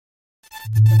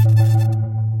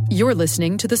You're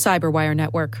listening to the Cyberwire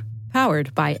Network,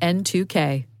 powered by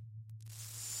N2K.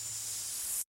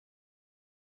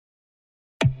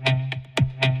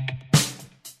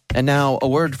 And now, a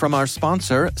word from our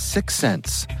sponsor,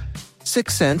 Syxsense.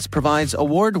 Syxsense provides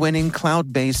award-winning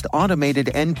cloud-based automated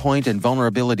endpoint and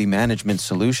vulnerability management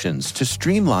solutions to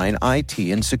streamline IT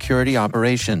and security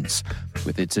operations.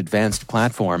 With its advanced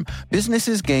platform,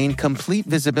 businesses gain complete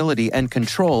visibility and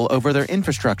control over their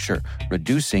infrastructure,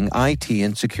 reducing IT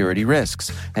and security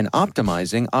risks and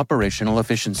optimizing operational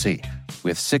efficiency.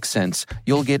 With Syxsense,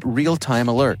 you'll get real-time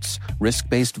alerts,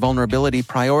 risk-based vulnerability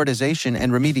prioritization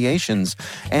and remediations,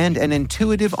 and an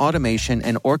intuitive automation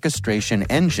and orchestration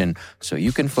engine so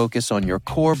you can focus on your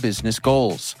core business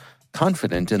goals,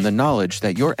 confident in the knowledge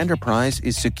that your enterprise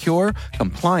is secure,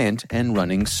 compliant, and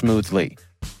running smoothly.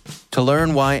 To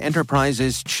learn why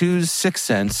enterprises choose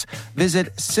Syxsense,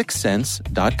 visit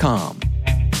syxsense.com.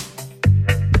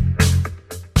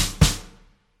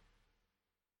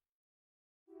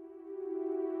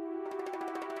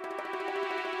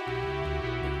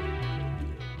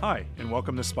 Hi, and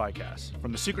welcome to Spycast,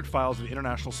 from the secret files of the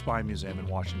International Spy Museum in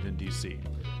Washington, D.C.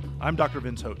 I'm Dr.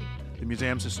 Vince Houghton, the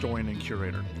museum's historian and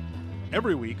curator.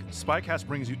 Every week, Spycast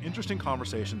brings you interesting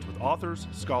conversations with authors,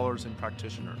 scholars, and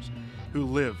practitioners who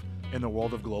live in the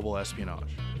world of global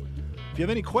espionage. If you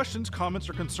have any questions, comments,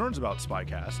 or concerns about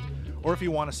Spycast, or if you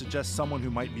want to suggest someone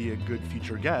who might be a good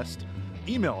future guest,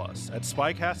 email us at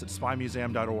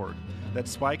spycast@spymuseum.org.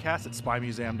 That's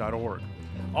spycast@spymuseum.org.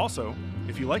 Also,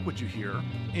 if you like what you hear,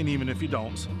 and even if you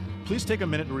don't, please take a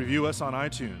minute to review us on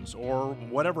iTunes or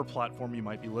whatever platform you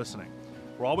might be listening.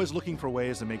 We're always looking for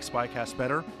ways to make Spycast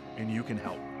better, and you can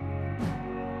help.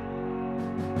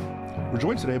 We're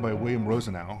joined today by William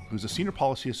Rosenau, who's a senior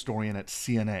policy historian at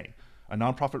CNA, a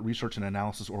nonprofit research and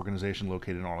analysis organization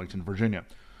located in Arlington, Virginia.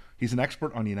 He's an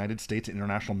expert on the United States and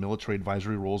international military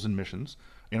advisory roles and missions,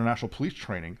 international police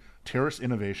training, terrorist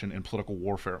innovation, and political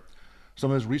warfare.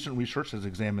 Some of his recent research has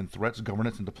examined threats,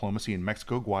 governance, and diplomacy in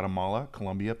Mexico, Guatemala,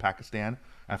 Colombia, Pakistan,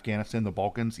 Afghanistan, the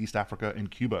Balkans, East Africa,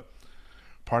 and Cuba.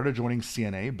 Prior to joining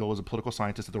CNA, Bill was a political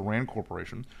scientist at the RAND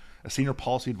Corporation, a senior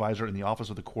policy advisor in the Office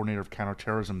of the Coordinator of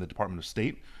Counterterrorism in the Department of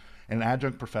State, and an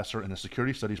adjunct professor in the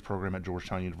Security Studies program at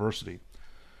Georgetown University.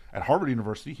 At Harvard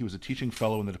University, he was a teaching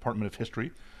fellow in the Department of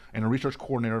History and a research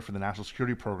coordinator for the National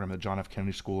Security Program at the John F.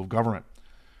 Kennedy School of Government.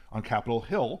 On Capitol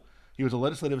Hill, he was a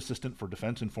legislative assistant for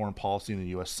defense and foreign policy in the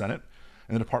U.S. Senate.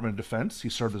 In the Department of Defense, he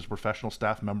served as a professional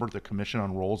staff member at the Commission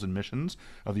on Roles and Missions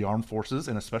of the Armed Forces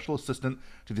and a special assistant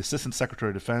to the Assistant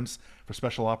Secretary of Defense for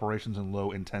Special Operations and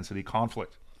Low-Intensity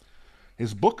Conflict.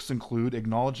 His books include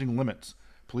Acknowledging Limits,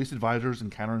 Police Advisors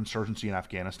and Counterinsurgency in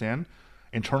Afghanistan,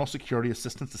 Internal Security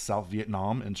Assistance to South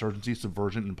Vietnam, Insurgency,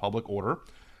 Subversion, and Public Order,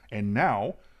 and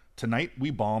now, Tonight We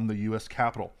Bomb the U.S.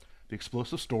 Capitol, the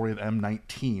explosive story of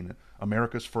M19,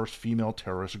 America's first female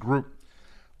terrorist group.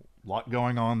 A lot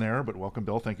going on there, but welcome,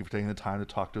 Bill. Thank you for taking the time to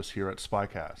talk to us here at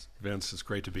Spycast. Vince, it's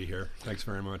great to be here. Thanks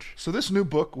very much. So this new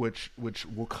book, which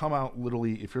will come out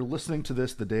literally, if you're listening to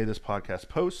this the day this podcast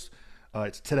posts,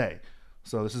 it's today.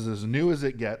 So this is as new as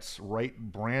it gets, right?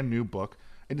 Brand new book.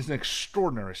 It is an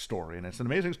extraordinary story, and it's an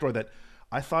amazing story that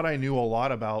I thought I knew a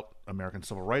lot about American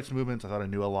civil rights movements. I thought I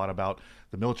knew a lot about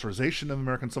the militarization of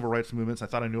American civil rights movements. I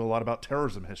thought I knew a lot about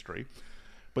terrorism history.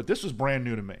 But this was brand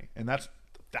new to me, and that's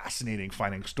fascinating,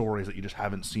 finding stories that you just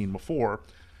haven't seen before.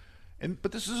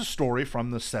 But this is a story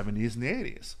from the 70s and the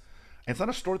 80s. And it's not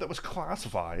a story that was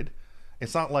classified.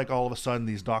 It's not like all of a sudden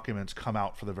these documents come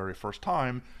out for the very first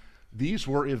time. These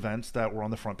were events that were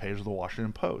on the front page of the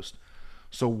Washington Post.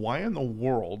 So why in the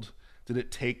world did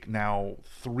it take now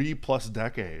 3+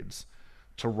 decades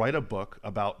to write a book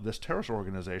about this terrorist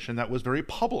organization that was very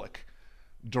public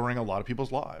during a lot of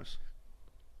people's lives?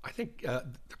 I think there are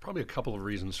probably a couple of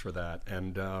reasons for that,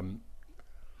 and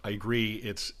I agree.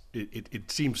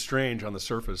 It seems strange on the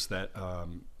surface that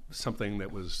something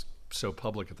that was so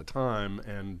public at the time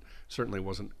and certainly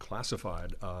wasn't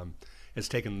classified has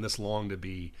taken this long to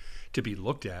be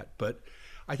looked at. But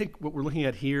I think what we're looking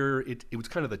at here, it was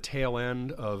kind of the tail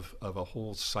end of a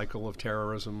whole cycle of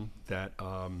terrorism that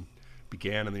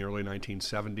began in the early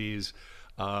 1970s.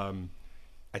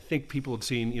 I think people had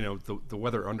seen, the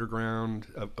Weather Underground,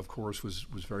 of course, was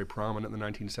very prominent in the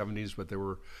 1970s, but there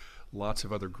were lots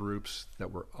of other groups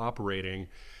that were operating.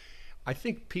 I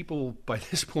think people, by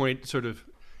this point, sort of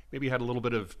maybe had a little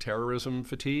bit of terrorism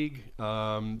fatigue.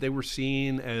 They were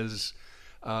seen as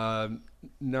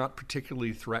not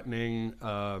particularly threatening.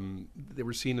 They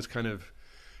were seen as kind of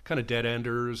dead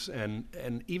enders,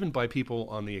 and even by people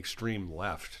on the extreme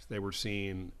left, they were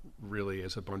seen really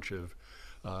as a bunch of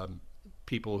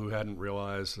people who hadn't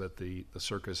realized that the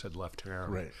circus had left town.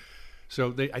 Right.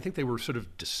 So I think they were sort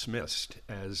of dismissed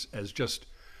as just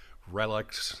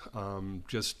relics,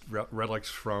 relics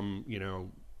from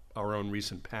our own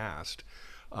recent past.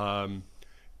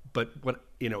 But what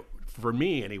for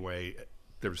me anyway,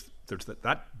 there's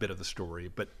that bit of the story,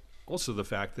 but also the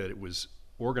fact that it was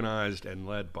organized and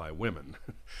led by women,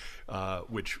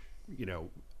 which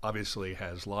obviously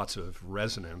has lots of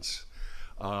resonance.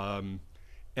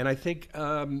 And I think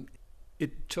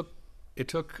it took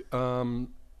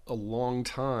a long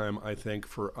time, I think,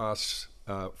 for us,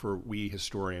 for we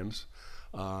historians,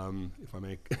 if I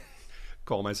may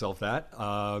call myself that.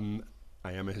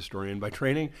 I am a historian by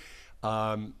training.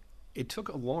 It took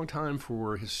a long time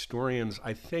for historians,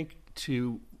 I think,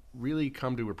 to really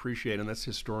come to appreciate, and that's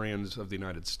historians of the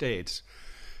United States,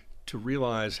 to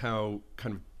realize how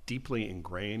kind of deeply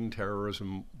ingrained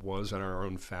terrorism was in our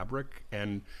own fabric.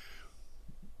 And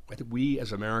I think we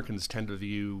as Americans tend to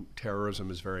view terrorism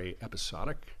as very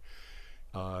episodic.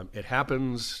 It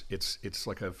happens. It's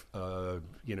like a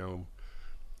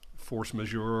force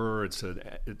majeure. It's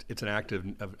an act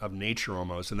of nature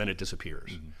almost, and then it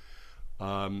disappears.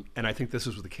 Mm-hmm. And I think this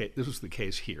was the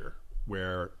case here,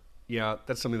 where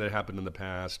that's something that happened in the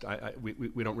past.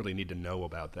 We don't really need to know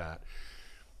about that.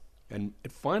 And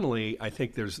finally, I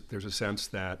think there's a sense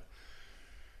that,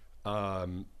 at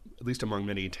least among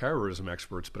many terrorism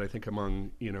experts, but I think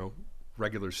among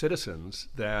regular citizens,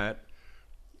 that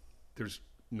there's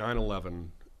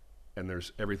 9/11 and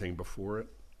there's everything before it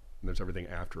and there's everything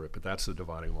after it, but that's the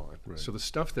dividing line. Right. So the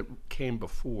stuff that came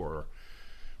before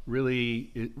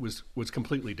really was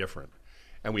completely different.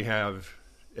 And we have,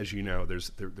 as you know, there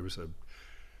was a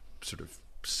sort of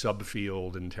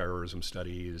subfield in terrorism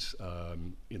studies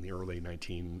in the early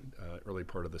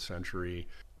part of the century.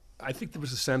 I think there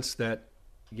was a sense that,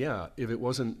 if it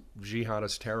wasn't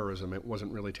jihadist terrorism, it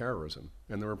wasn't really terrorism.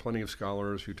 And there were plenty of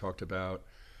scholars who talked about,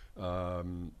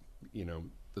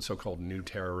 the so-called new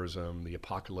terrorism, the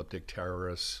apocalyptic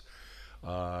terrorists,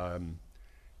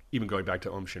 even going back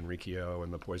to Aum Shinrikyo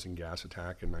and the poison gas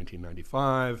attack in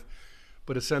 1995.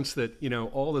 But a sense that,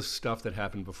 all this stuff that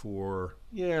happened before,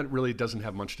 it really doesn't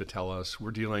have much to tell us.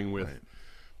 We're dealing with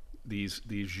these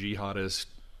jihadist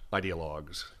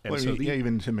ideologues. And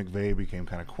even Tim McVeigh became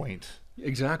kind of quaint.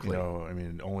 Exactly.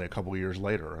 Only a couple of years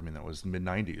later. That was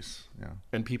mid-90s. Yeah.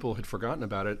 And people had forgotten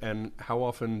about it. And how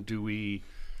often do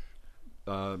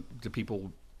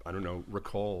people,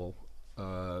 recall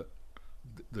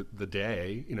the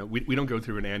day? We don't go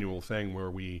through an annual thing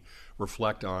where we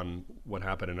reflect on what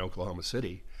happened in Oklahoma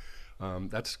City.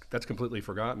 That's completely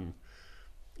forgotten.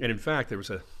 And in fact, there was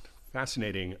a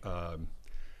fascinating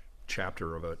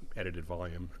chapter of an edited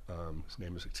volume. His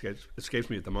name escapes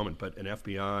me at the moment, but an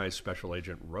FBI special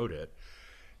agent wrote it,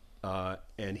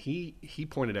 and he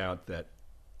pointed out that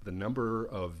the number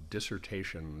of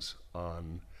dissertations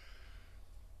on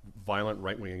violent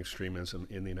right-wing extremism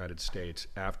in the United States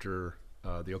after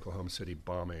the Oklahoma City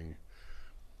bombing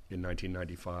in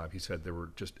 1995, he said there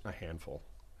were just a handful.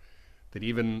 That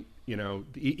even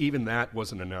that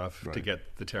wasn't enough to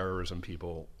get the terrorism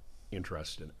people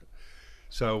interested in it.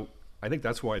 So I think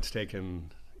that's why it's taken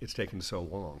so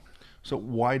long. So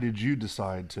why did you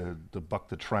decide to buck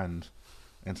the trend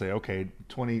and say, okay,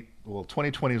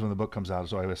 2020 is when the book comes out,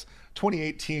 so I was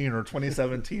 2018 or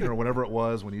 2017 or whatever it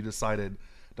was when you decided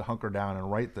to hunker down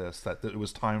and write this, that it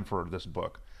was time for this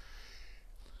book?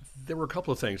 There were a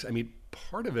couple of things.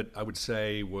 Part of it, I would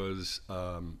say, was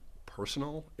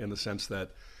personal, in the sense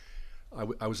that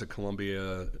I was at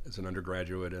Columbia as an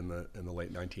undergraduate in the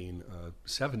late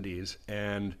 1970s,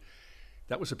 and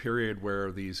that was a period where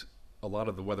a lot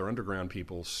of the Weather Underground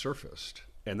people surfaced,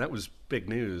 and that was big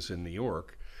news in New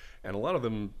York, and a lot of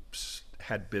them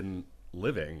had been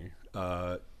living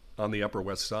on the Upper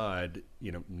West Side,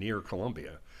 near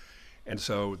Columbia, and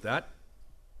so that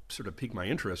sort of piqued my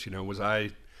interest. Was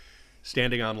I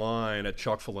standing online at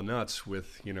Chock full of Nuts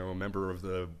with a member of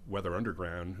the Weather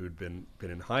Underground who'd been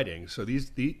in hiding? So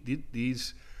these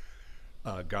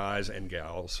guys and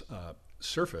gals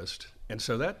surfaced, and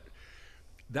so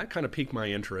that kind of piqued my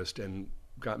interest and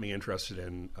got me interested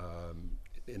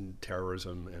in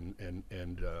terrorism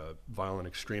and violent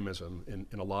extremism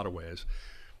in a lot of ways.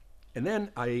 And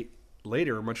then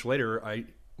much later,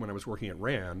 when I was working at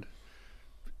RAND,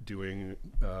 doing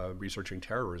researching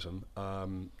terrorism,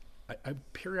 I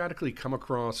periodically come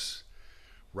across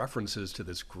references to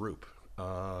this group,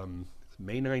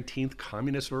 May 19th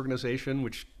Communist Organization,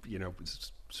 which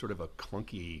is sort of a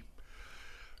clunky,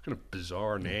 kind of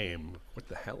bizarre name. What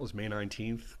the hell is May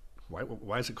 19th?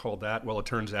 Why is it called that? Well, it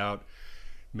turns out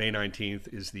May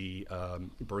 19th is the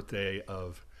birthday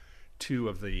of two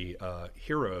of the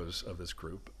heroes of this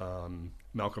group,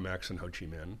 Malcolm X and Ho Chi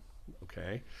Minh,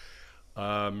 okay,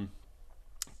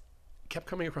 kept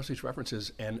coming across these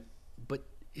references, but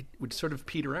it would sort of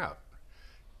peter out.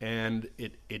 And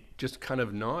it just kind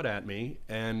of gnawed at me,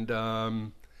 and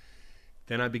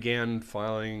then I began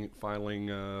filing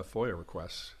FOIA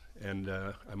requests. And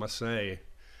I must say,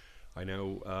 I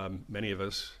know many of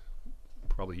us,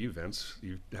 probably you, Vince,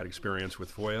 you've had experience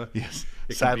with FOIA. Yes,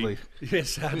 sadly. Yes,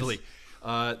 sadly.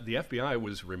 The FBI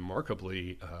was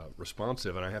remarkably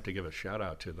responsive, and I have to give a shout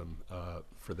out to them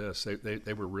for this.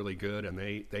 They were really good, and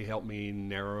they helped me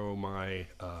narrow my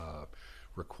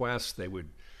requests. They would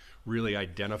really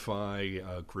identify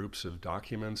groups of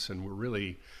documents, and were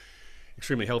really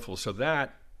extremely helpful. So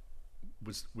that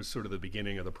was sort of the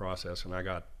beginning of the process, and I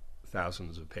got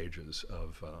thousands of pages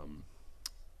of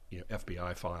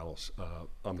FBI files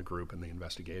on the group and the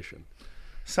investigation.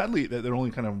 Sadly, that only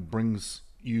kind of brings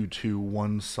you to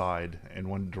one side and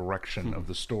one direction of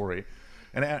the story.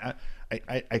 And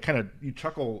I kind of, you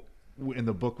chuckle in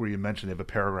the book where you mentioned they have a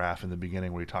paragraph in the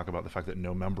beginning where you talk about the fact that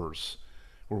no members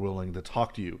were willing to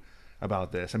talk to you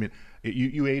about this. I mean,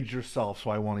 you aged yourself,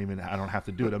 so I don't have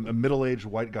to do it. A middle-aged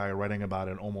white guy writing about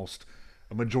almost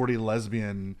a majority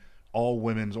lesbian,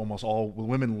 almost all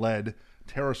women-led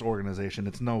terrorist organization.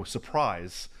 It's no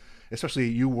surprise, especially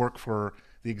you work for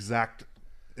the exact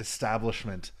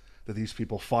establishment that these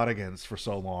people fought against for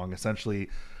so long, essentially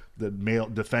the male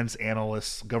defense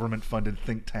analysts, government-funded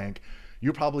think tank.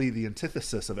 You're probably the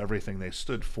antithesis of everything they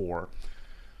stood for.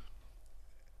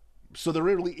 So there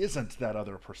really isn't that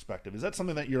other perspective. Is that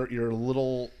something that you're a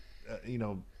little,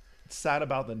 sad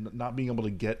about, the not being able to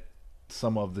get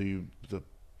some of the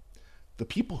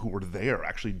people who were there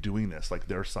actually doing this, like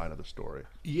their side of the story?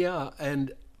 Yeah,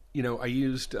 and I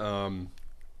used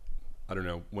I don't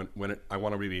know, when I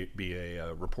want to be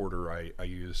a reporter, I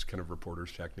use kind of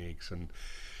reporter's techniques, and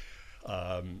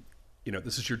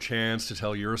this is your chance to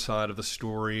tell your side of the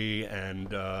story, and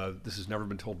this has never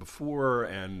been told before,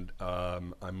 and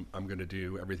I'm going to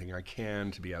do everything I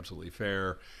can to be absolutely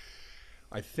fair.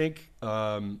 I think,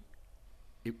 and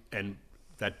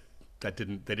they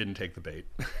didn't take the bait,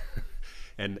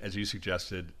 and as you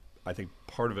suggested, I think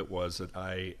part of it was that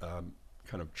I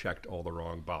kind of checked all the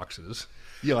wrong boxes.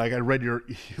 Yeah, like I read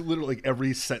literally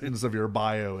every sentence of your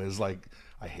bio is like,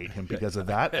 I hate him because of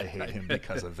that. I hate him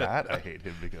because of that. I hate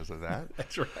him because of that.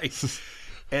 That's right.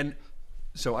 And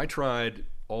so I tried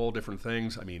all different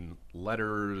things. I mean,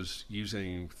 letters,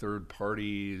 using third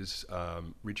parties,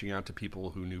 reaching out to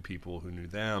people who knew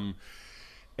them.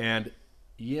 And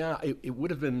yeah, it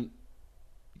would have been,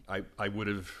 I would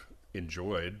have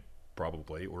enjoyed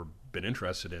probably, or been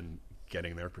interested in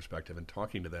getting their perspective and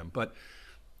talking to them. But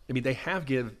I mean, they have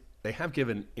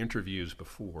given interviews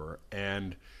before,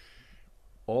 and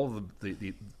all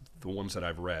the ones that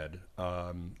I've read,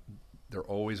 they're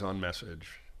always on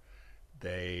message.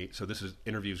 So this is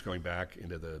interviews going back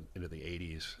into the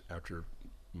 80s, after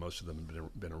most of them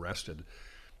had been arrested.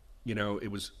 It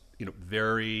was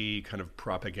very kind of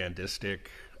propagandistic,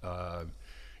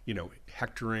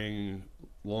 hectoring,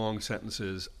 long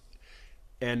sentences.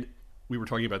 And we were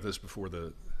talking about this before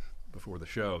the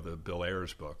show, the Bill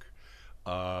Ayers book,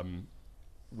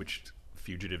 which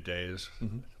Fugitive Days.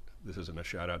 Mm-hmm. This isn't a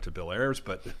shout out to Bill Ayers,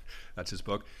 but that's his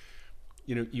book.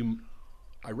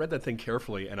 I read that thing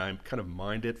carefully, and I kind of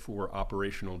mined it for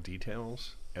operational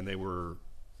details, and they were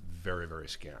very, very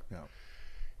scant. Yeah.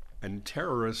 And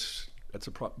terrorists, that's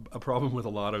a problem with a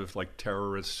lot of like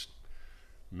terrorist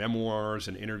memoirs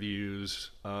and interviews.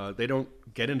 They don't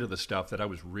get into the stuff that I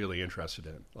was really interested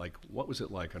in. Like, what was it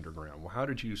like underground? Well, how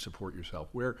did you support yourself?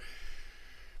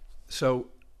 So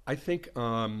I think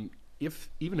even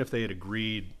if they had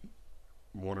agreed,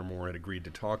 one or more had agreed to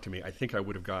talk to me, I think I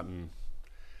would have gotten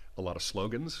a lot of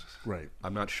slogans. Right.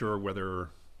 I'm not sure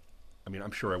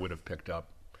I'm sure I would have picked up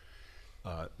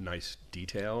nice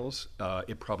details.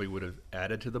 It probably would have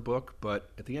added to the book, but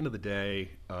at the end of the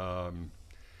day,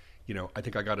 I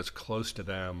think I got as close to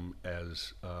them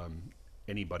as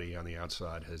anybody on the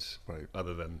outside has, right,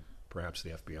 other than perhaps the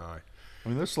FBI. I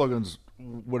mean, those slogans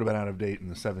would have been out of date in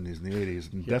the 70s and the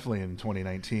 80s, and definitely in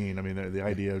 2019. I mean, the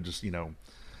idea of just,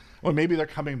 well, maybe they're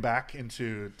coming back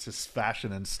into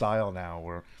fashion and style now,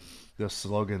 where there's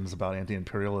slogans about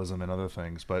anti-imperialism and other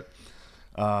things. But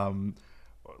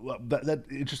that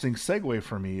interesting segue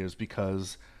for me is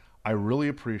because I really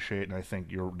appreciate, and I think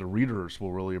the readers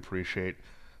will really appreciate,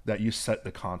 that you set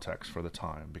the context for the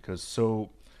time, because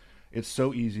it's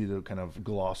so easy to kind of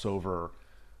gloss over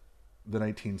the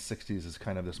 1960s as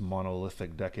kind of this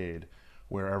monolithic decade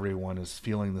where everyone is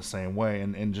feeling the same way,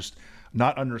 and just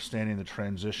not understanding the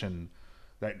transition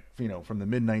that, from the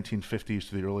mid 1950s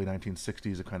to the early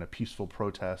 1960s, a kind of peaceful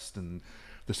protest and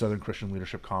the Southern Christian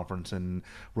Leadership Conference and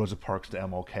Rosa Parks to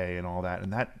MLK and all that,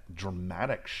 and that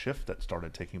dramatic shift that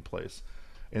started taking place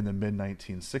in the mid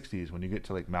 1960s when you get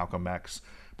to like Malcolm X,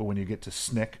 but when you get to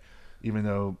SNCC, even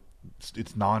though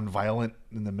it's non-violent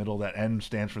in the middle, that N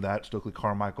stands for that, Stokely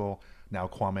Carmichael, now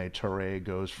Kwame Ture,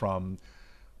 goes from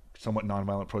somewhat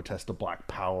nonviolent protest to Black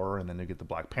Power, and then you get the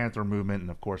Black Panther movement, and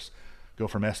of course go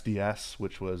from SDS,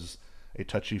 which was a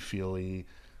touchy-feely,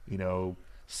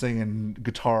 singing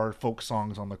guitar folk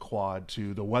songs on the quad,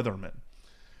 to the Weathermen.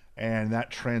 And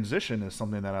that transition is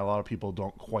something that a lot of people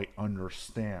don't quite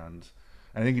understand.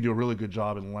 And I think you do a really good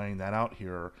job in laying that out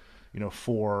here,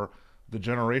 for the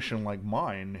generation like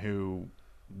mine who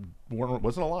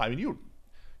wasn't alive. And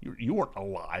you weren't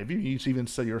alive. You even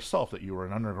said yourself that you were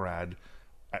an undergrad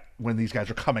when these guys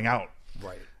are coming out.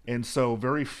 Right. And so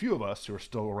very few of us who are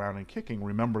still around and kicking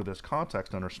remember this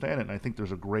context, understand it. And I think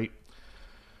there's a great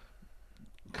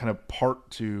kind of part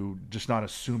to just not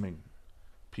assuming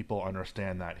people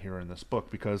understand that here in this book,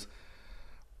 because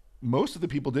most of the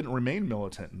people didn't remain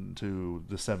militant into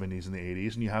the 70s and the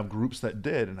 80s, and you have groups that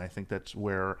did. And I think that's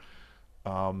where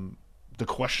the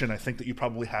question I think that you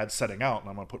probably had setting out, and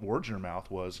I'm going to put words in your mouth,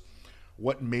 was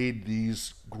what made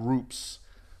these groups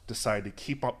decide to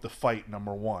keep up the fight,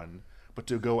 number one, but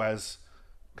to go as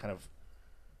kind of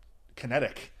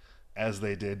kinetic as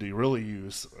they did, to really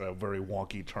use a very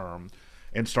wonky term,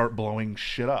 and start blowing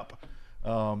shit up.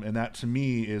 And that, to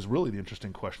me, is really the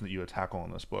interesting question that you would tackle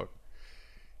in this book.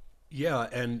 Yeah,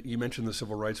 and you mentioned the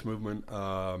civil rights movement,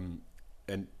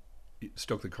 and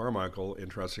Stokely Carmichael,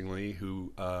 interestingly,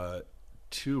 who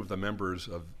two of the members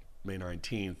of May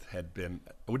 19th had been,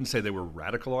 I wouldn't say they were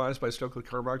radicalized by Stokely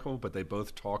Carmichael, but they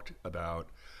both talked about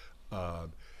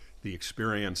the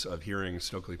experience of hearing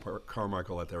Stokely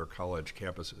Carmichael at their college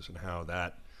campuses and how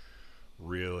that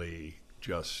really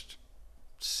just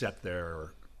set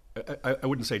their, I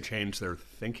wouldn't say change their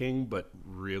thinking, but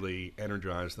really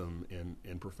energized them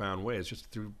in profound ways, just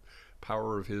through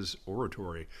power of his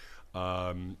oratory.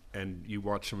 And you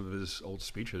watch some of his old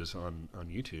speeches on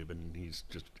YouTube, and he's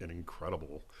just an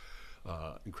incredibly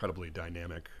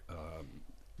dynamic,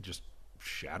 just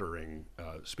shattering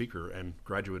speaker, and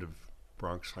graduate of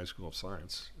Bronx High School of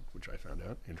Science, which I found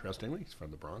out, interestingly. He's from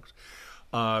the Bronx.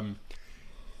 And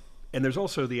there's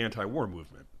also the anti-war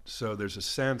movement. So there's a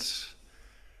sense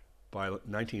by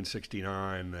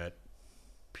 1969 that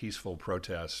peaceful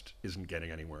protest isn't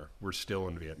getting anywhere. We're still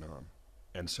in Vietnam.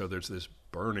 And so there's this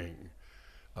burning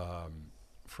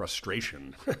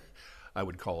frustration, I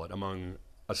would call it, among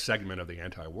a segment of the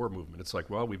anti-war movement. It's like,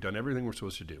 well, we've done everything we're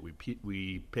supposed to do. We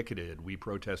picketed, we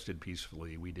protested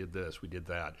peacefully, we did this, we did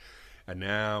that. And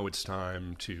now it's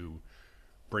time to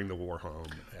bring the war home.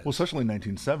 Well, especially in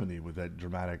 1970 with that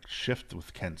dramatic shift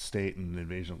with Kent State and the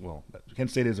invasion. Well, Kent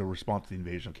State is a response to the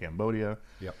invasion of Cambodia.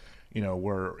 Yep.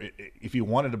 Where if you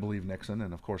wanted to believe Nixon,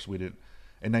 and of course we didn't,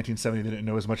 in 1970 they didn't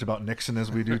know as much about Nixon as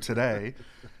we do today.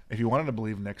 If you wanted to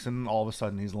believe Nixon, all of a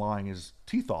sudden he's lying his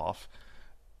teeth off.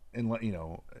 And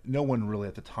no one really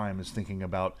at the time is thinking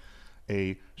about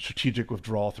a strategic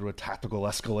withdrawal through a tactical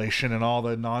escalation and all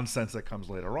the nonsense that comes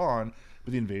later on.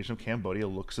 But the invasion of Cambodia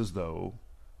looks as though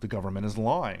the government is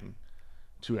lying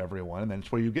to everyone, and then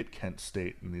it's where you get Kent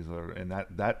State and these other, and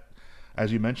that,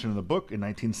 as you mentioned in the book, in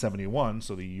 1971,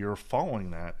 so the year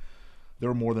following that, there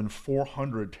were more than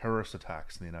 400 terrorist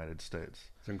attacks in the United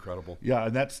States. It's incredible. Yeah,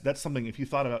 and that's something. If you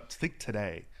think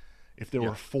today, if there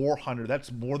were 400,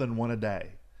 that's more than one a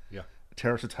day. Yeah,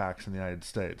 terrorist attacks in the United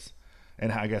States,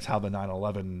 and I guess how the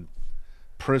 9/11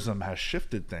 prism has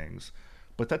shifted things,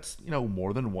 but that's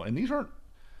more than one. And these aren't.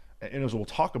 And as we'll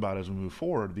talk about as we move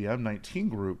forward, the M19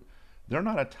 group, they're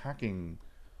not attacking,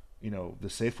 the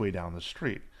Safeway down the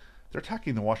street. They're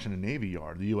attacking the Washington Navy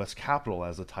Yard, the U.S. Capitol,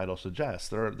 as the title suggests.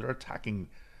 They're attacking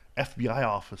FBI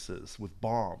offices with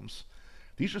bombs.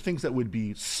 These are things that would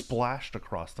be splashed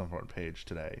across the front page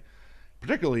today,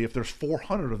 particularly if there's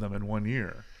 400 of them in 1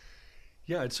 year.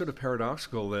 Yeah, it's sort of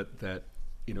paradoxical that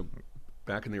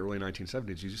back in the early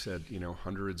 1970s, you said,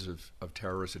 hundreds of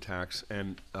terrorist attacks,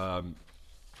 and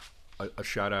a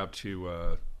shout out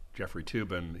to Jeffrey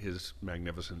Toobin, his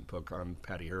magnificent book on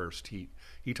Patty Hearst. He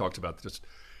talks about just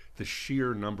the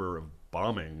sheer number of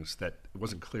bombings that it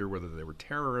wasn't clear whether they were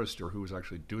terrorists or who was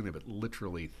actually doing them, but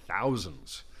literally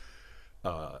thousands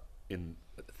a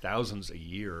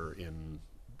year in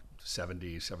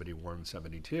 70, 71,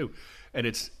 72. And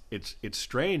it's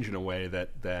strange in a way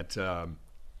that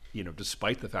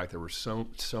despite the fact there was so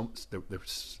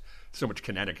much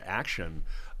kinetic action,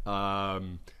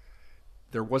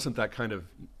 there wasn't that kind of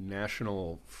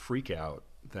national freakout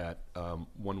that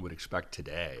one would expect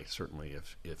today. Certainly,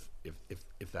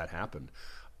 if that happened.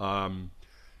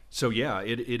 So yeah,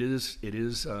 it is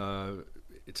it's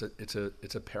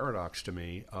a paradox to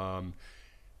me.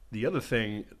 The other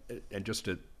thing, and just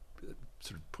to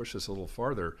sort of push this a little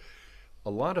farther, a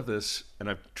lot of this, and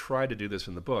I've tried to do this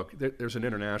in the book, there's an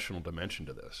international dimension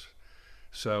to this.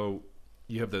 So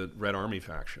you have the Red Army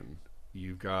faction.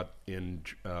 You've got in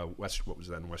what was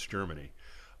then West Germany,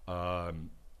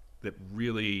 that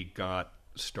really got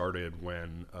started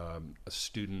when a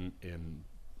student in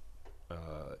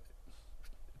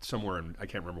somewhere in, I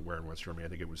can't remember where in West Germany, I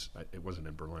think it wasn't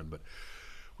in Berlin, but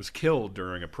was killed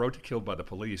during killed by the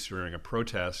police during a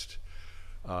protest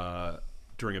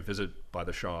during a visit by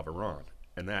the Shah of Iran.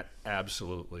 And that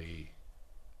absolutely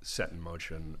set in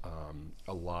motion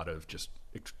a lot of just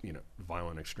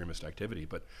violent extremist activity.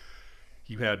 But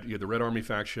you had the Red Army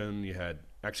faction, you had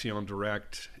Action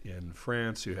Directe in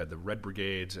France, you had the Red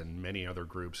Brigades and many other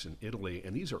groups in Italy,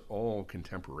 and these are all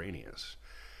contemporaneous.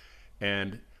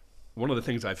 And one of the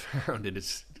things I found, and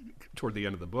it's toward the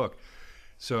end of the book,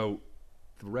 so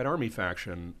the Red Army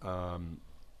faction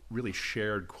really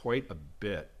shared quite a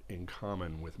bit in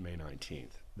common with May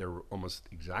 19th. They were almost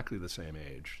exactly the same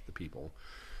age, the people.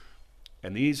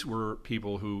 And these were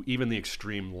people who even the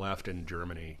extreme left in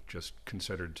Germany just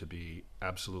considered to be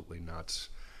absolutely nuts.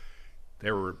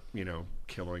 They were,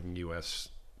 killing U.S.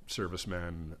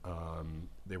 servicemen.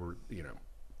 They were,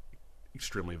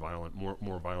 extremely violent,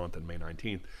 more violent than May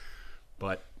 19th.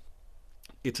 But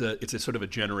it's a sort of a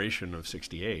generation of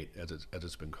 '68, as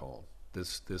it's been called.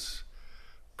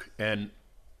 And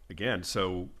again,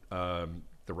 so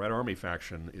the Red Army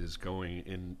faction is going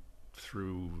in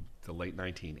through the late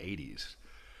 1980s.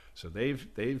 So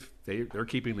they're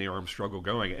keeping the armed struggle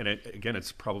going, and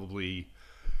it's probably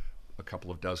a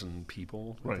couple of dozen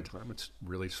people at the time. It's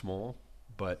really small,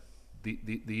 but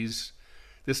there's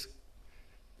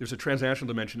a transnational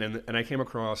dimension, and I came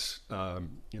across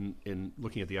in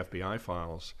looking at the FBI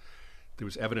files, there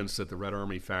was evidence that the Red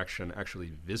Army faction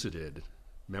actually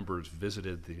members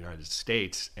visited the United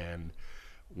States and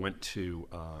went to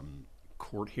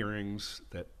court hearings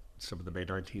that some of the May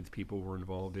 19th people were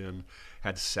involved in,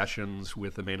 had sessions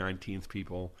with the May 19th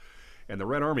people. And the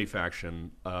Red Army faction,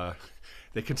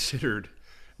 they considered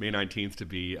May 19th to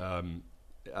be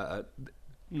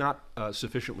not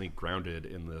sufficiently grounded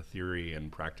in the theory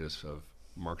and practice of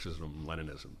Marxism and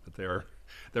Leninism. That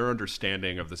their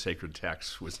understanding of the sacred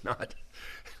texts was not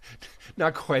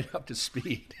quite up to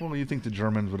speed. Well, you think the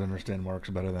Germans would understand Marx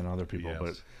better than other people,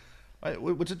 yes. But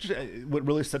what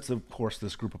really sets, of course,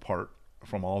 this group apart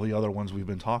from all the other ones we've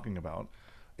been talking about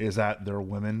is that they're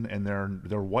women and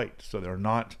they're white, so they're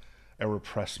not a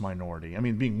repressed minority. I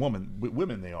mean, being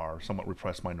women they are somewhat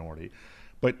repressed minority,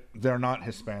 but they're not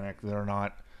Hispanic, they're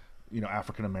not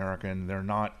African American, they're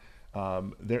not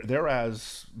they're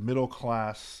as middle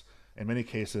class, in many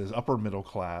cases upper middle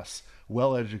class,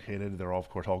 well educated. They're all, of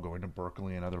course, all going to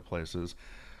Berkeley and other places,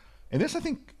 and this, I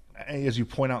think, as you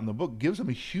point out in the book, gives them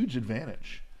a huge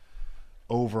advantage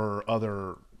over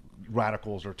other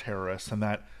radicals or terrorists, and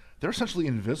that they're essentially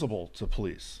invisible to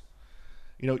police.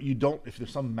 If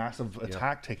there's some massive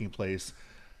attack taking place,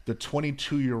 the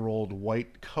 22-year-old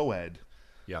white co-ed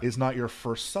is not your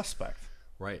first suspect.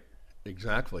 Right,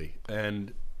 exactly.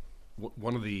 And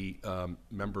one of the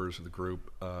members of the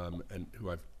group, and who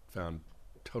I've found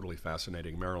totally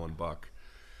fascinating, Marilyn Buck,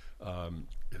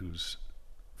 whose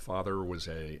father was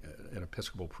an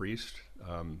Episcopal priest.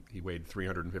 He weighed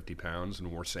 350 pounds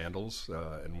and wore sandals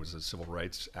and was a civil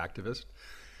rights activist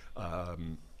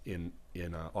in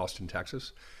Austin,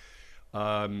 Texas.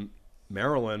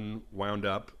 Marilyn wound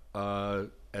up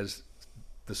as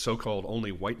the so-called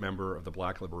only white member of the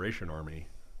Black Liberation Army,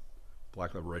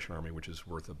 which is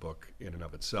worth a book in and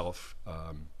of itself.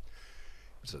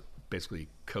 It's a basically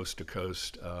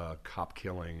coast-to-coast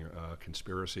cop-killing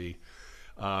conspiracy.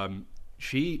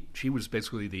 She was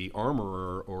basically the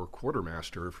armorer or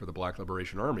quartermaster for the Black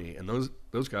Liberation Army, and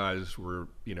those guys were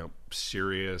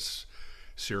serious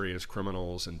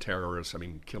criminals and terrorists. I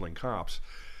mean, killing cops.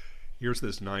 Here's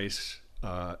this nice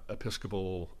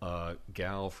Episcopal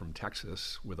gal from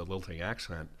Texas with a lilting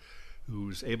accent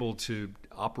who's able to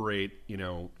operate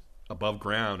above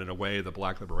ground in a way the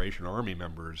Black Liberation Army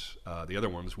members, the other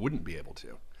ones, wouldn't be able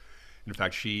to. In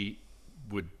fact, she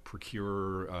would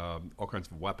procure all kinds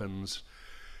of weapons,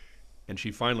 and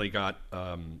she finally got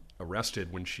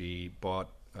arrested when she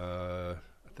bought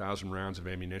 1,000 rounds of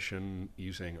ammunition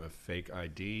using a fake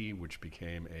ID, which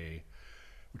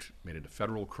made it a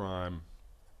federal crime.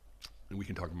 And we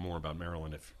can talk more about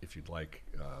Marilyn if you'd like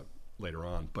later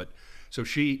on. But so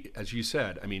she, as you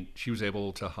said, I mean, she was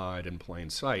able to hide in plain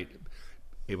sight,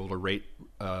 able to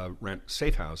rent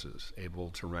safe houses, able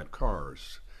to rent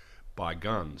cars, buy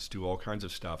guns, do all kinds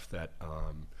of stuff that,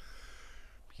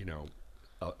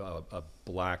 a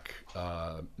black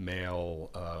male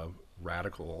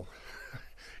radical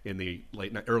in the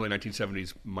early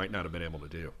 1970s might not have been able to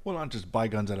do. Well, not just buy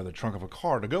guns out of the trunk of a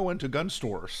car, to go into gun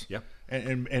stores, Yeah.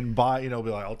 and buy, be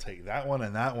like, I'll take that one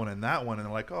and that one and that one, and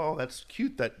they're like, oh, that's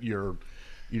cute that your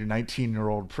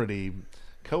 19-year-old pretty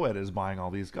co-ed is buying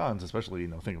all these guns, especially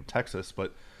think of Texas,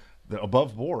 but the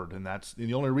above board, and that's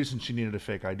the only reason she needed a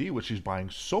fake ID was she's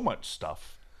buying so much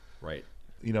stuff, Right.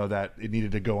 That it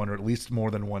needed to go under at least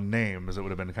more than one name, as it would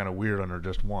have been kind of weird under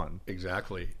just one.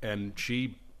 Exactly. And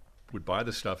she would buy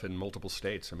this stuff in multiple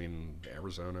states. I mean,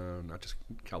 Arizona, not just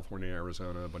California,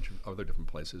 Arizona, a bunch of other different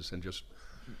places, and just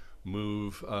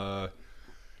move around.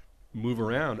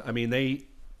 I mean, the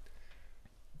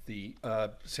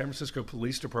San Francisco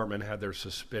Police Department had their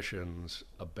suspicions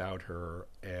about her,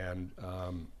 and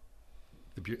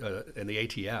the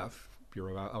ATF,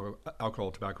 Bureau of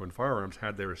Alcohol, Tobacco, and Firearms,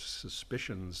 had their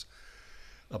suspicions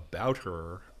about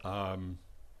her.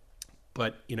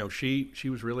 But she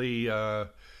was really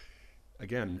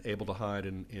again able to hide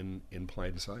in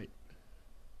plain sight.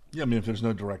 Yeah, I mean, if there's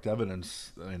no direct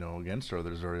evidence, against her,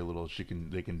 there's very little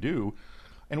they can do.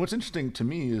 And what's interesting to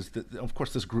me is that, of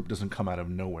course, this group doesn't come out of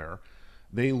nowhere.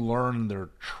 They learn their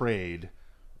trade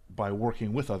by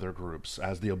working with other groups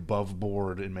as the above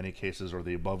board, in many cases, or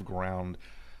the above ground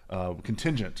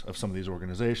contingent of some of these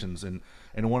organizations. And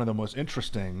one of the most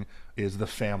interesting is the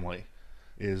family,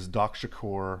 is Doc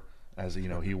Shakur, as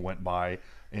he went by,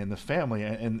 and the family.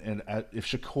 And if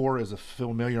Shakur is a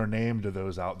familiar name to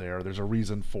those out there, there's a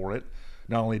reason for it.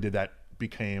 Not only did that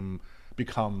become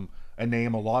a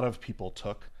name a lot of people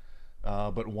took,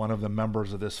 but one of the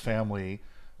members of this family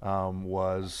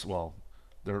was, well,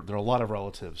 there are a lot of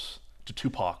relatives to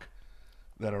Tupac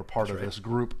that are part of this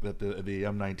group that the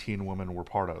M19 women were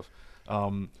part of.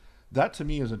 That to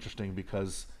me is interesting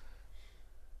because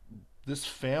this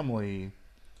family,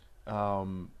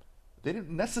 they didn't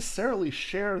necessarily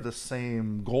share the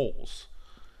same goals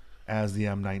as the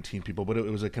M19 people, but it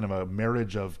was a kind of a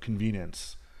marriage of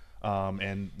convenience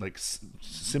and like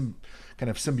kind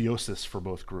of symbiosis for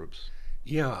both groups.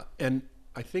 Yeah, and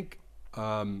I think,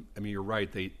 you're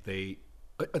right. They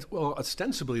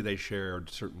ostensibly they shared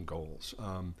certain goals.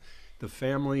 The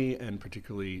family, and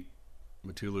particularly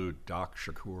Mutulu Doc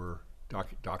Shakur,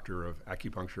 doctor of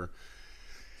acupuncture,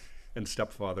 and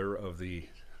stepfather of the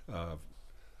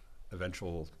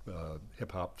eventual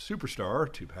hip-hop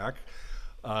superstar, Tupac,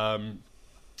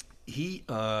 he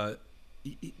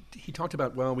talked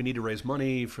about, well, we need to raise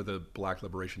money for the Black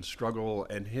liberation struggle,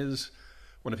 and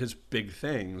one of his big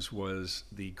things was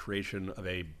the creation of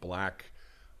a black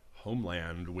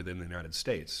homeland within the United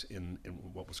States in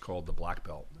what was called the Black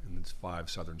Belt in its 5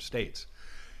 southern states.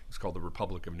 It's called the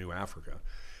Republic of New Africa.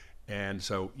 And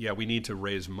so, yeah, we need to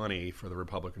raise money for the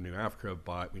Republic of New Africa,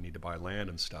 but we need to buy land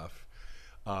and stuff.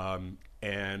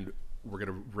 And we're going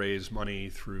to raise money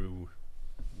through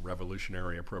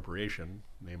revolutionary appropriation,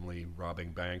 namely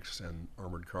robbing banks and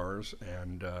armored cars.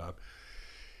 And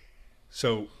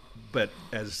but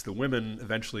as the women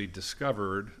eventually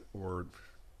discovered, or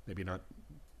maybe not,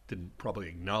 didn't probably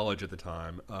acknowledge at the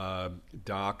time,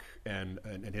 Doc and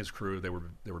his crew, they were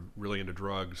really into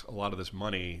drugs. A lot of this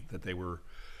money that they were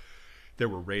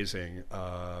raising,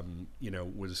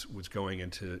 was going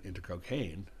into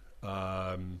cocaine.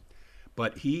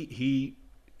 But he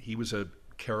was a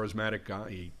charismatic guy.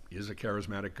 He is a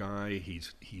charismatic guy.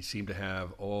 He seemed to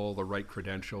have all the right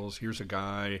credentials. Here's a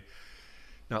guy,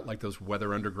 not like those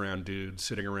Weather Underground dudes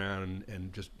sitting around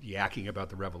and just yakking about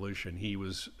the revolution. He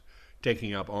was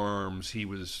taking up arms. He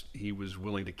was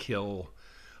willing to kill.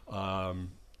 And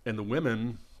the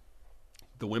women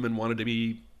wanted to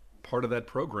be part of that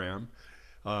program.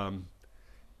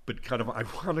 But kind of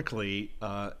ironically,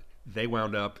 they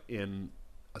wound up in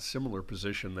a similar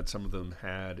position that some of them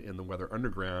had in the Weather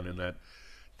Underground, in that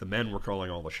the men were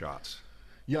calling all the shots.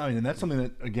 Yeah, and that's something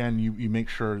that, again, you make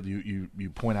sure you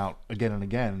point out again and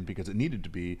again, because it needed to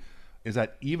be, is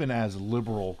that even as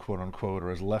liberal, quote unquote,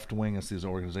 or as left-wing as these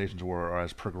organizations were, or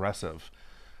as progressive,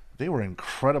 they were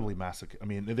incredibly masochist. I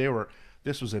mean,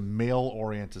 this was a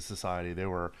male-oriented society.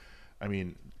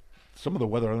 Some of the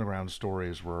Weather Underground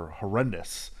stories were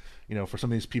horrendous. For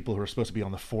some of these people who are supposed to be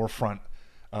on the forefront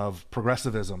of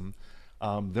progressivism,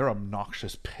 they're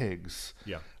obnoxious pigs.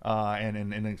 Yeah. And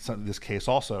in this case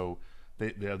also,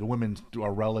 the women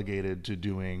are relegated to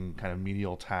doing kind of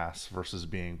menial tasks versus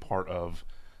being part of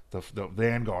the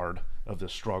vanguard of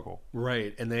this struggle.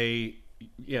 Right, and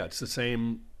it's the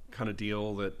same kind of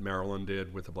deal that Maryland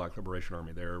did with the Black Liberation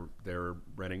Army. They're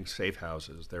renting safe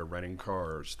houses, they're renting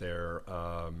cars, they're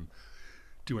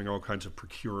doing all kinds of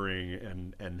procuring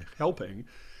and helping,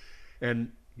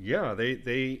 and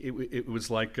it was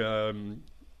like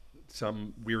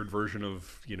some weird version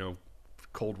of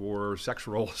Cold War sex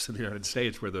roles in the United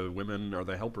States, where the women are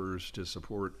the helpers to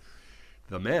support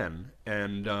the men,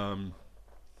 and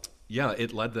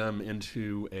it led them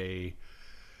into a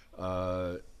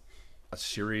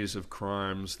series of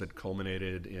crimes that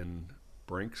culminated in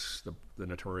Brinks, the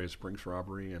notorious Brinks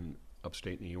robbery in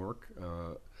upstate New York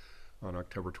on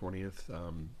October 20th,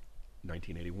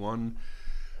 1981,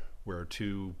 where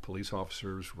 2 police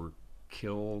officers were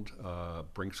killed.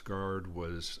 Brinks guard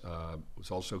was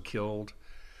also killed,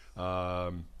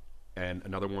 and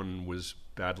another one was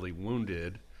badly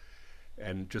wounded.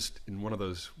 And just in one of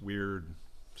those weird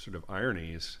sort of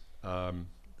ironies,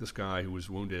 this guy who was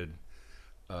wounded,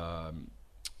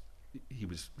 he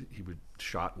was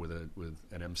shot with an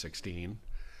M16.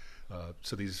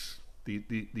 So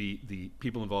the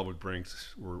people involved with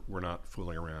Brinks were not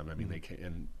fooling around. I mean, they came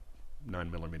in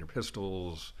 9mm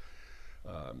pistols,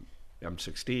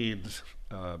 M16s,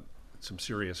 some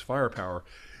serious firepower.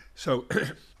 So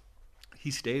he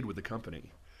stayed with the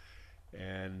company,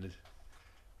 and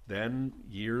then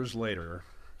years later,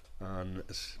 on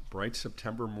a bright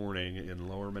September morning in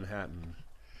Lower Manhattan,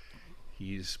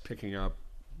 he's picking up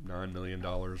 $9 million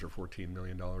or $14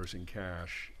 million in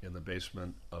cash in the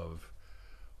basement of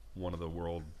one of the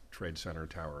World Trade Center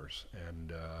towers,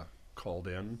 and called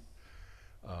in,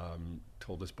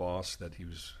 told his boss that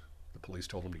the police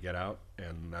told him to get out,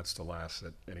 and that's the last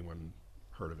that anyone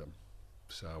heard of him.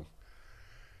 So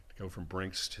to go from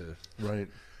Brinks to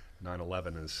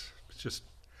 9/11 is just,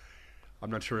 I'm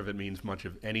not sure if it means much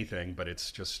of anything, but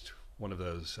it's just one of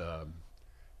those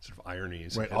sort of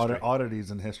ironies. Right, oddities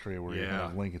in history where you kind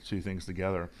of link 2 things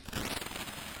together.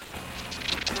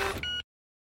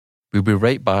 We'll be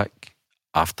right back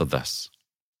after this.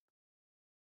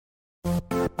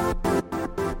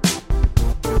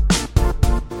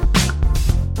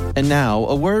 And now,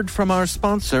 a word from our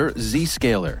sponsor,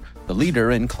 Zscaler, the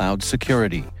leader in cloud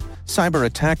security. Cyber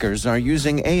attackers are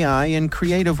using AI in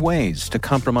creative ways to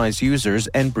compromise users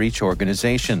and breach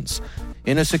organizations.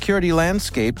 In a security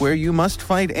landscape where you must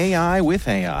fight AI with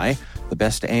AI, the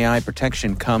best AI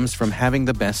protection comes from having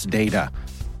the best data.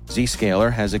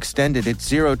 Zscaler has extended its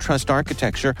Zero Trust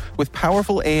architecture with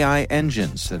powerful AI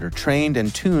engines that are trained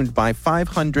and tuned by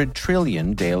 500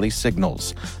 trillion daily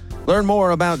signals. Learn more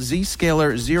about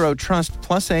Zscaler Zero Trust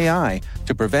Plus AI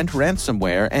to prevent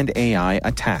ransomware and AI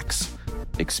attacks.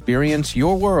 Experience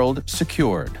your world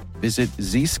secured. Visit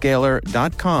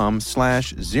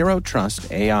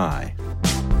zscaler.com/zerotrustai.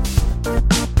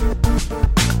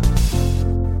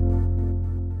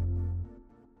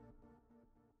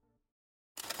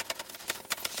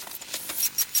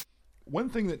 One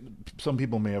thing that some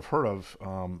people may have heard of,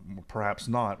 perhaps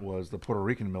not, was the Puerto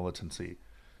Rican militancy,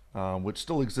 which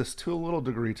still exists to a little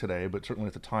degree today, but certainly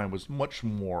at the time was much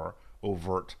more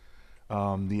overt.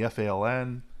 The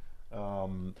FALN,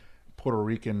 Puerto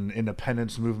Rican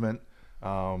independence movement,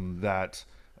 that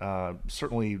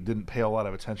certainly didn't pay a lot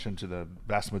of attention to the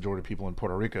vast majority of people in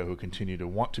Puerto Rico who continue to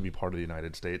want to be part of the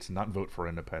United States and not vote for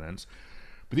independence.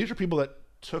 But these are people that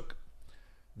took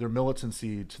their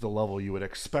militancy to the level you would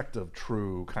expect of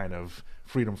true kind of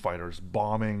freedom fighters.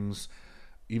 Bombings,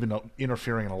 even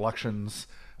interfering in elections,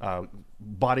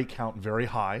 body count very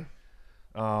high,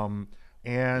 and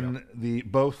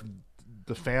both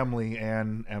the family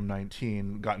and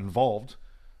M19 got involved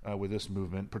with this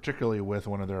movement, particularly with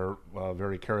one of their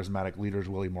very charismatic leaders,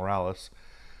 Willie Morales,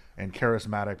 and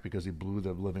charismatic because he blew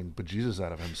the living bejesus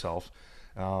out of himself,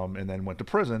 and then went to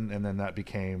prison, and then that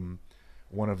became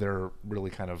one of their really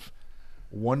kind of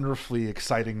wonderfully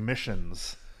exciting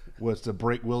missions, was to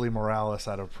break Willie Morales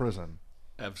out of prison.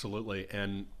 Absolutely,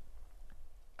 and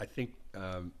I think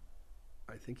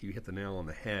you hit the nail on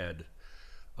the head.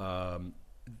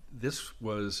 This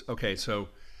was okay. So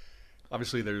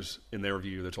obviously, in their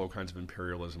view, there's all kinds of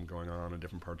imperialism going on in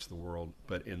different parts of the world.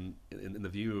 But in the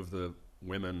view of the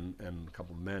women and a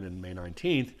couple of men in May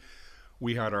 19th,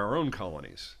 we had our own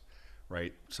colonies,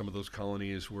 right? Some of those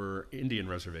colonies were Indian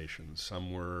reservations.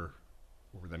 Some were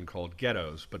then called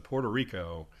ghettos. But Puerto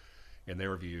Rico, in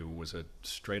their view, was a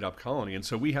straight-up colony. And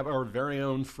so we have our very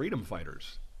own freedom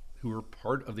fighters who are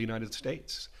part of the United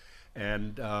States.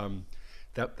 And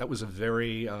that was a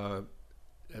very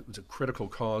it was a critical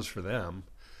cause for them.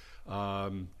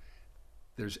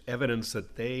 There's evidence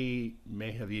that they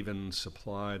may have even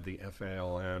supplied the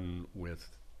FALN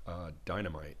with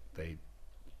dynamite.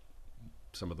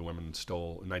 Some of the women in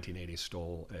 1980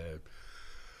 stole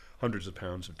hundreds of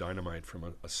pounds of dynamite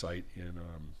from a site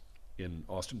in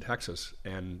Austin, Texas,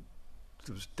 and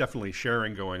there was definitely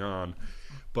sharing going on.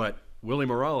 But Willie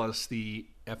Morales, the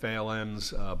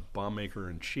FALN's bomb maker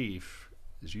in chief,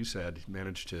 as you said,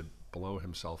 managed to blow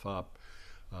himself up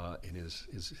in his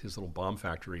little bomb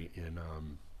factory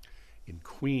in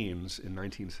Queens in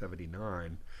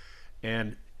 1979,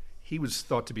 and he was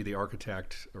thought to be the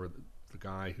architect or the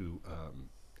guy who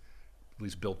at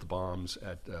least built the bombs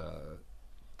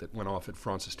that went off at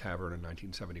Fraunces Tavern in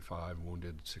 1975,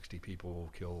 wounded 60 people,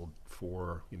 killed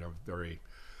 4.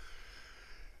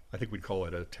 I think we'd call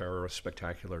it a terrorist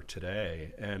spectacular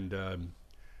today. And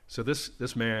so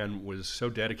this man was so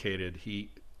dedicated. He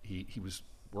was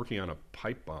working on a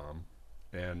pipe bomb,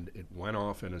 and it went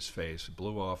off in his face,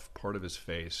 blew off part of his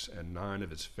face and 9 of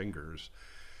his fingers.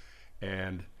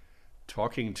 And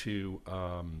talking to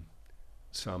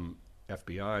some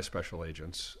FBI special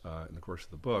agents in the course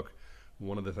of the book,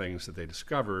 one of the things that they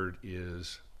discovered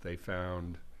is they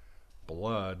found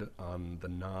blood on the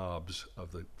knobs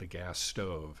of the gas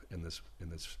stove in this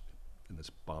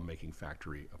bomb-making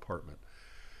factory apartment.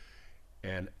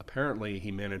 And apparently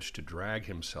he managed to drag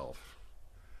himself,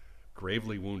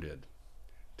 gravely wounded,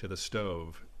 to the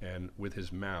stove and with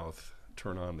his mouth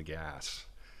turn on the gas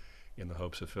in the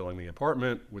hopes of filling the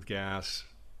apartment with gas.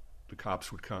 The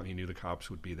cops would come. He knew the cops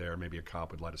would be there. Maybe a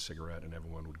cop would light a cigarette and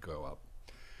everyone would go up.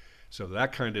 So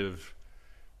that kind of,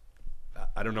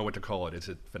 I don't know what to call it. Is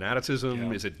it fanaticism?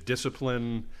 Yeah. Is it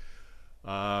discipline?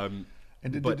 And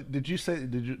did you say,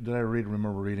 did I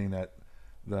remember reading that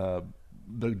the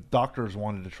doctors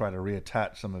wanted to try to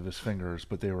reattach some of his fingers,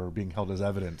 but they were being held as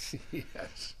evidence?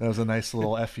 Yes. That was a nice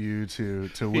little FU to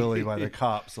Willie by the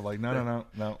cops. So like, no.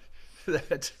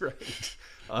 That's right.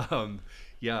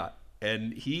 Yeah.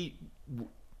 And he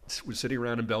was sitting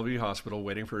around in Bellevue Hospital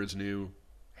waiting for his new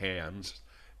hands.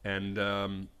 And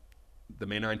the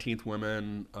May 19th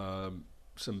women,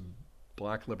 some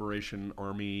Black Liberation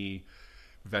Army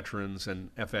veterans and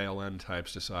FALN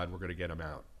types decide we're going to get him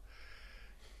out.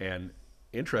 And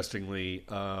interestingly,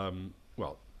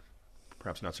 well,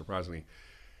 perhaps not surprisingly,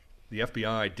 the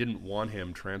FBI didn't want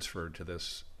him transferred to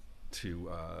this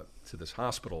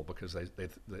hospital because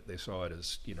they saw it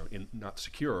as not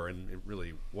secure, and it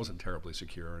really wasn't terribly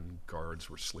secure, and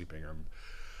guards were sleeping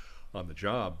on the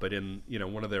job. But in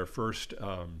one of their first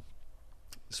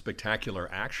spectacular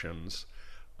actions,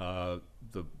 the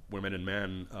women and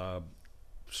men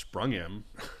sprung him,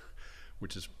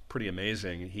 which is pretty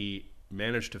amazing. He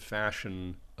managed to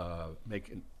fashion,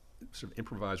 make sort of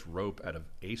improvised rope out of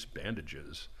ace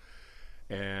bandages,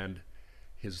 and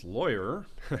his lawyer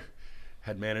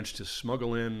had managed to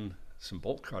smuggle in some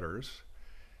bolt cutters.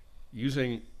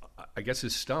 Using, I guess,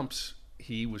 his stumps,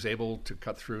 he was able to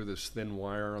cut through this thin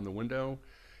wire on the window.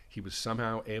 He was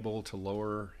somehow able to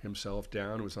lower himself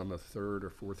down. It was on the 3rd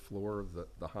or 4th floor of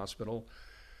the hospital.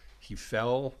 He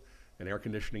fell. An air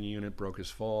conditioning unit broke his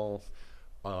fall.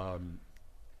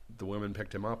 The women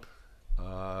picked him up.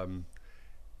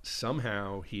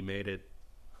 Somehow he made it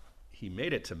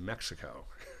to Mexico.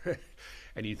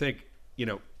 And you think,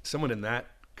 someone in that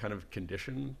kind of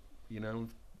condition,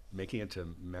 making it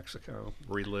to Mexico,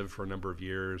 where he lived for a number of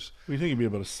years. Well, you think you'd be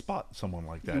able to spot someone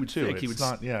like that, you would too. Think he would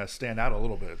stand out a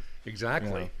little bit.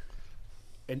 Exactly.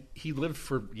 And he lived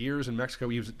for years in Mexico.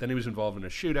 Then he was involved in a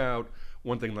shootout.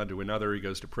 One thing led to another. He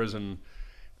goes to prison.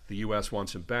 The U.S.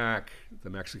 wants him back. The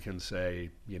Mexicans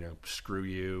say, screw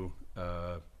you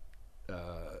to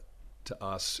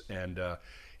us. And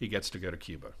he gets to go to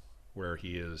Cuba, where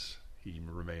he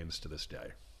remains to this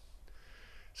day.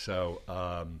 So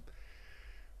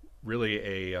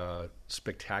really a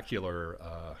spectacular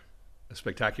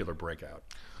breakout.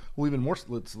 Well, even more,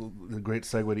 it's a great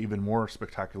segue to even more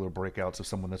spectacular breakouts of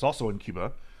someone that's also in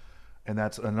Cuba, and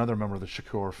that's another member of the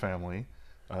Shakur family,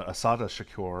 Assata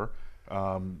Shakur,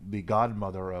 the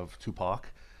godmother of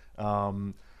Tupac,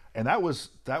 and that was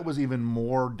even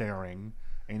more daring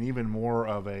and even more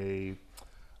of a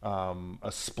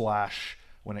splash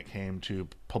when it came to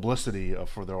publicity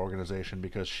for their organization,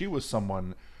 because she was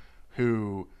someone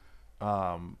who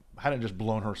hadn't just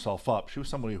blown herself up. She was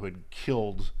somebody who had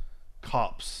killed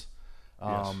cops.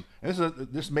 Yes. And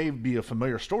this may be a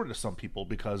familiar story to some people,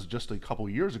 because just a couple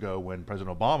of years ago when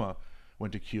President Obama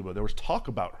went to Cuba, there was talk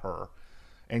about her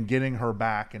and getting her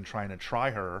back and trying to try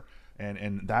her.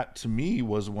 And that to me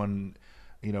was one,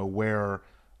 where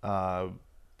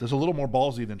there's a little more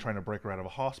ballsy than trying to break her out of a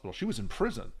hospital. She was in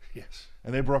prison. Yes.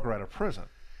 And they broke her out of prison.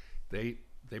 They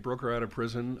broke her out of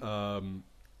prison.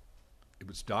 it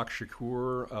was Doc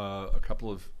Shakur, a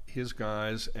couple of his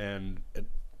guys, and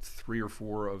 3 or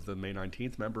 4 of the May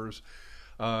 19th members.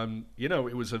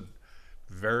 It was a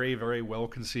very, very well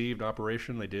conceived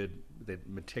operation. They did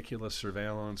meticulous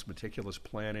surveillance, meticulous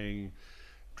planning,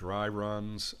 dry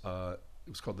runs. It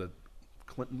was called the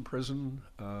Clinton Prison,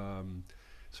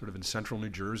 sort of in central New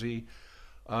Jersey,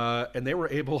 and they were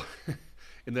able.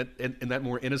 In that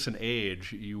more innocent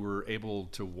age, you were able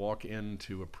to walk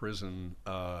into a prison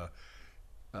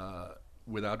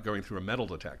without going through a metal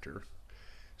detector.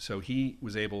 So he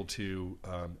was able to,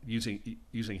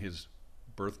 using his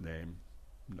birth name,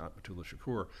 not Matula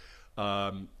Shakur,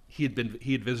 he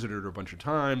had visited her a bunch of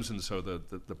times, and so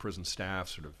the prison staff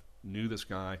sort of knew this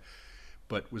guy,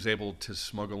 but was able to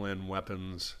smuggle in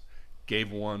weapons.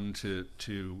 Gave one to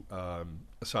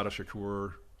Assata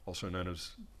Shakur, also known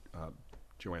as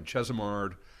Joanne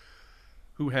Chesimard,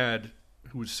 who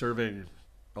was serving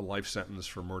a life sentence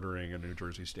for murdering a New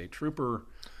Jersey state trooper.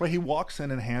 Right, he walks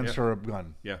in and hands her a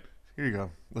gun. Yeah, here you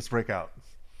go. Let's break out.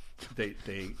 They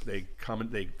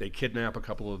kidnap a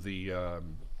couple of the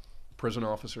prison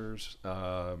officers.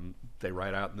 They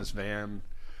ride out in this van.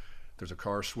 There's a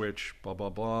car switch. Blah blah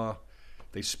blah.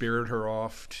 They spirit her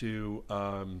off to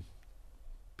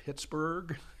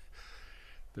Pittsburgh.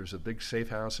 There's a big safe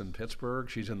house in Pittsburgh.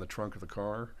 She's in the trunk of the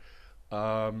car.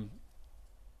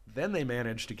 Then they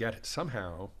managed to get,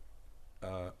 somehow,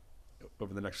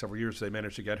 over the next several years, they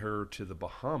managed to get her to the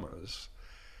Bahamas,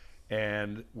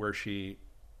 and where she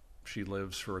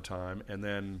lives for a time, and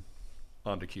then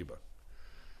on to Cuba.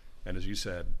 And as you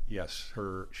said, yes,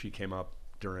 she came up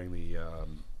during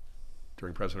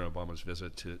President Obama's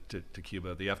visit to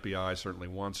Cuba. The FBI certainly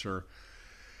wants her.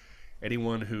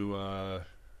 Anyone who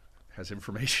has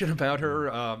information about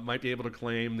her might be able to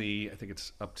claim I think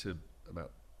it's up to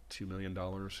about $2 million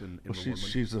in reward.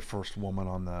 She's the first woman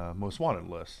on the most wanted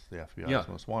list, the FBI's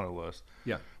most wanted list.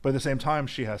 Yeah. But at the same time,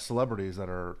 she has celebrities that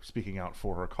are speaking out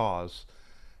for her cause.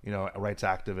 Rights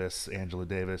activists, Angela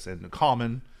Davis and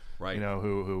Common, right.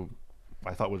 Who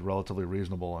I thought was relatively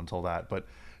reasonable until that. But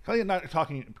not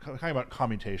talking about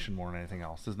commutation more than anything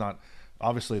else. It's not,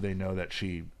 obviously they know that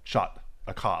she shot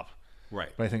a cop. Right.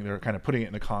 But I think they're kind of putting it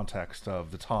in the context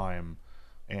of the time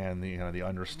and the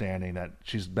understanding that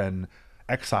she's been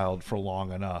exiled for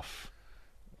long enough.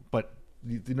 But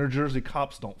the New Jersey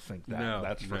cops don't think that. No,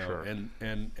 that's for sure.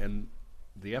 And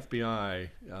the FBI,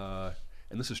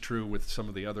 and this is true with some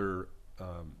of the other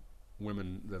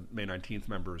women, the May 19th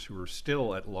members who are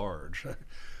still at large.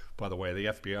 By the way, the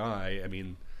FBI, I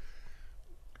mean,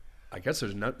 I guess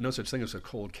there's no such thing as a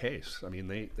cold case. I mean,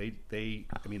 they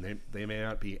may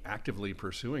not be actively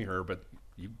pursuing her, but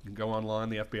you can go online,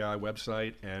 the FBI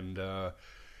website, and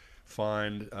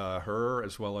find her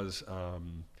as well as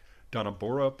Donna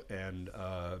Borup and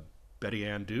Betty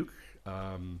Ann Duke.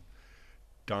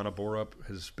 Donna Borup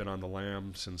has been on the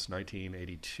lam since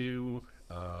 1982.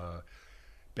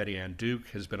 Betty Ann Duke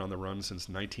has been on the run since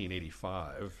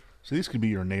 1985. So these could be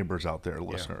your neighbors out there,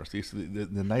 listeners. These,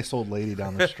 the nice old lady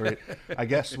down the street, I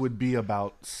guess, would be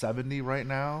about 70 right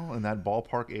now, in that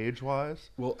ballpark age-wise.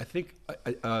 Well, I think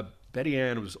Betty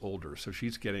Ann was older, so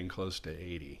she's getting close to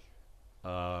 80.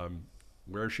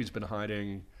 Where she's been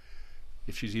hiding,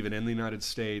 if she's even in the United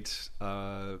States,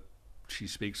 she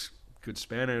speaks good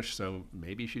Spanish, so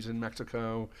maybe she's in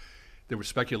Mexico. There was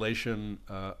speculation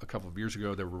a couple of years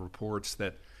ago. There were reports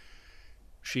that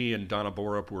she and Donna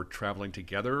Borup were traveling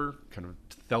together, kind of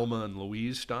Thelma and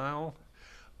Louise style,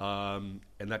 and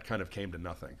that kind of came to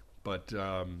nothing. But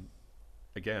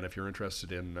again, if you're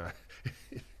interested in,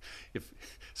 if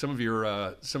some of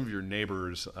your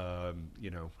neighbors, are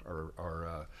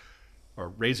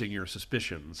raising your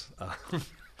suspicions,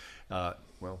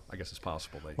 well, I guess it's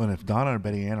possible. Well, if Donna or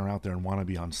Betty Ann are out there and want to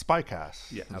be on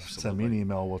Spycast, yeah, absolutely. Send me an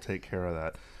email. We'll take care of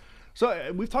that.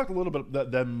 So we've talked a little bit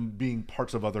about them being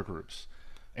parts of other groups.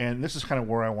 And this is kind of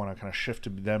where I want to kind of shift to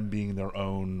them being their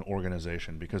own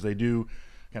organization, because they do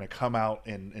kind of come out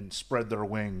and spread their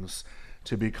wings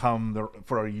to become,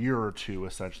 for a year or two,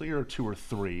 essentially, or 2 or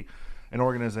 3, an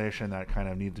organization that kind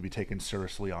of needs to be taken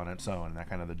seriously on its own. That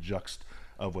kind of the juxt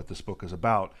of what this book is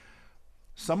about.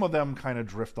 Some of them kind of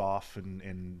drift off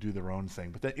and do their own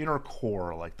thing, but the inner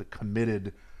core, like the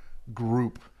committed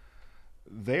group,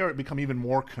 they become even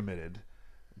more committed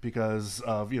because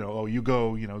of, you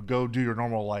go do your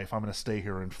normal life. I'm going to stay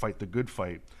here and fight the good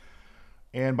fight.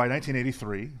 And by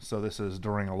 1983, so this is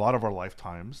during a lot of our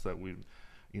lifetimes that we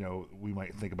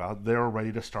might think about, they're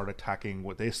ready to start attacking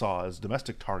what they saw as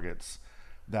domestic targets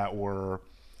that were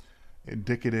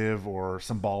indicative or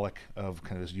symbolic of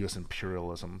kind of this U.S.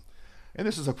 imperialism. And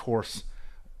this is, of course,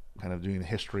 kind of doing the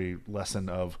history lesson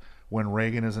of when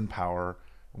Reagan is in power,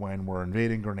 when we're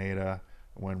invading Grenada,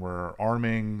 when we're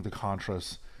arming the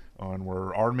Contras, when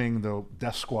we're arming the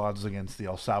death squads against the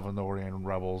El Salvadorian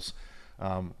rebels.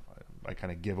 I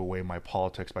kind of give away my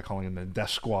politics by calling them the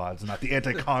death squads, not the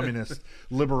anti-communist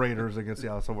liberators against the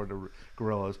El Salvador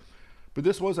guerrillas. But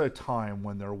this was a time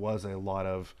when there was a lot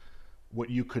of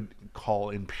what you could call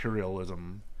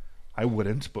imperialism. I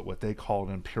wouldn't, but what they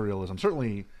called imperialism,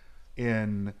 certainly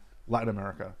in Latin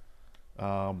America,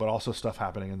 but also stuff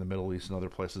happening in the Middle East and other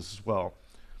places as well.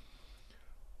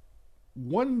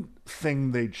 One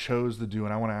thing they chose to do,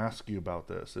 and I want to ask you about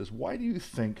this, is why do you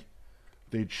think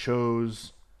they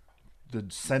chose the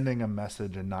sending a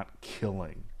message and not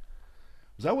killing?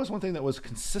 Because that was one thing that was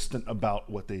consistent about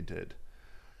what they did,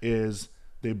 is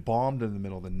they bombed in the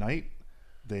middle of the night,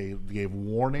 they gave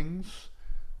warnings,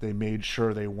 they made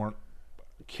sure they weren't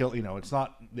it's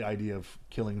not the idea of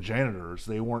killing janitors.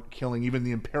 They weren't killing even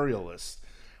the imperialists.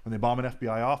 When they bomb an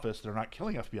FBI office, they're not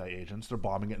killing FBI agents, they're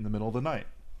bombing it in the middle of the night.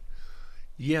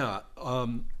 Yeah,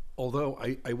 although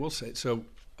I will say, so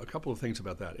a couple of things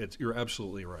about that. You're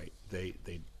absolutely right. They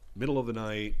middle of the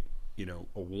night,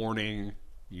 a warning,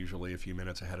 usually a few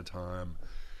minutes ahead of time,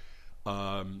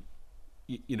 an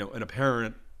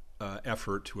apparent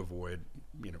effort to avoid,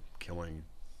 killing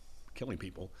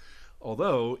people.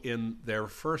 Although in their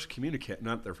first communique,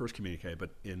 not their first communique, but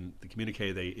in the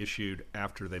communique they issued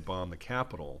after they bombed the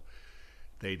Capitol,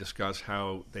 they discuss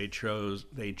how they chose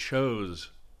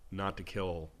not to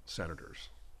kill senators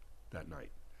that night.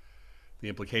 The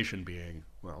implication being,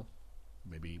 well,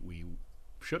 maybe we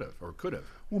should have or could have.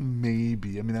 Well,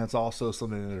 maybe. I mean, that's also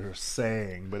something that they're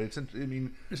saying, but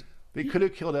they could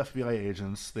have killed FBI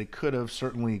agents. They could have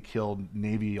certainly killed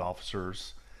Navy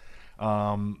officers.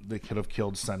 They could have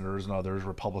killed senators and others,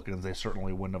 Republicans they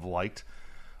certainly wouldn't have liked.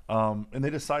 And they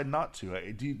decide not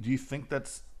to. Do you think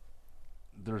there's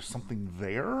something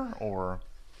there, or?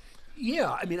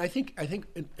 Yeah, I mean, I think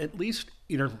at least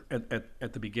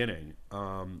at the beginning,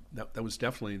 that was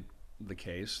definitely the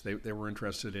case. They were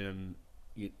interested in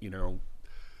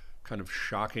kind of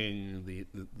shocking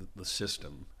the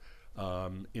system,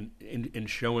 in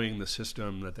showing the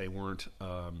system that they weren't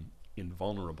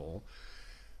invulnerable.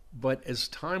 But as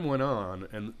time went on,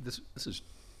 and this is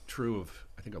true of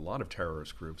I think a lot of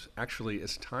terrorist groups, actually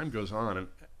as time goes on and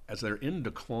as they're in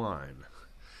decline,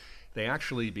 they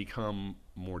actually become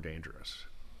more dangerous.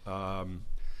 And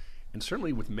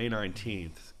certainly with May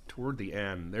 19th, toward the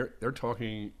end, they're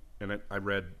talking, and I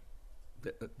read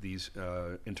these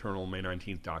internal May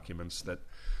 19th documents that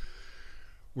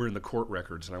were in the court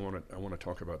records, and I want to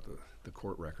talk about the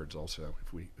court records also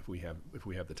if we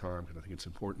have the time, because I think it's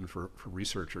important for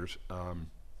researchers.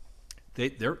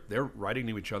 They're writing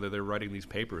to each other. They're writing these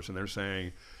papers, and they're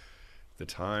saying the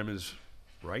time is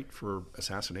right for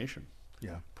assassination.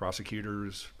 Yeah,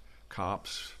 prosecutors,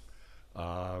 cops,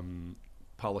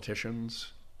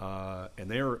 politicians, and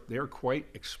they're quite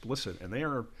explicit, and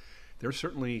they're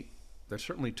certainly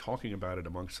talking about it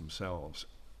amongst themselves.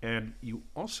 And you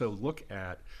also look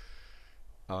at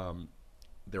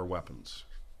their weapons.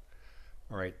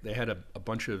 All right, they had a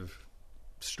bunch of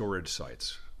storage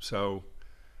sites, so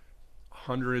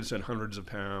hundreds and hundreds of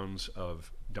pounds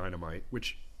of dynamite,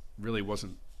 which really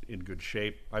wasn't in good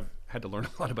shape. I've had to learn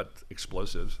a lot about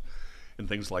explosives and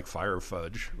things like fire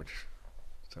fudge, which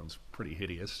sounds pretty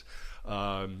hideous,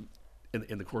 in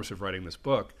the course of writing this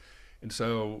book. And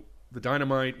so the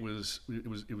dynamite was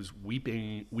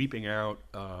weeping out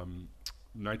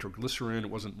nitroglycerin. It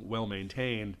wasn't well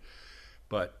maintained,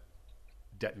 but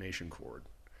detonation cord,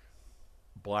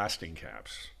 blasting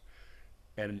caps,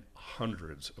 and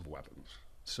hundreds of weapons.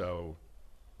 So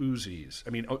Uzis, I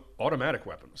mean automatic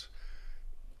weapons,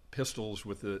 pistols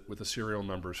with the serial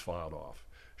numbers filed off,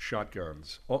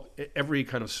 shotguns, every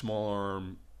kind of small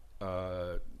arm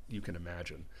you can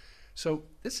imagine. So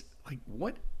this, like,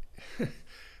 what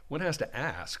one has to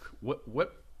ask, what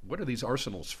are these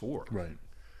arsenals for?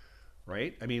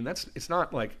 Right? I mean, it's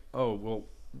not like, oh, well,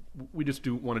 we just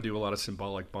want to do a lot of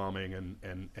symbolic bombing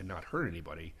and not hurt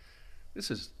anybody. This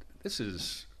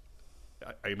is,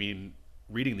 I mean,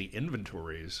 reading the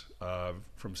inventories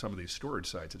from some of these storage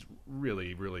sites, it's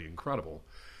really, really incredible.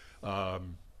 Well,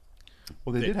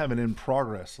 they did have an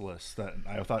in-progress list that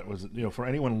I thought was, for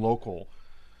anyone local,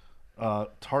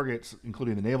 targets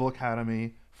including the Naval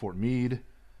Academy, Fort Meade,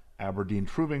 Aberdeen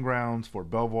Proving Grounds,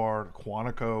 Fort Belvoir,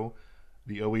 Quantico,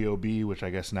 the OEOB, which I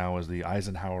guess now is the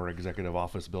Eisenhower Executive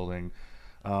Office Building.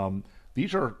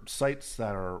 These are sites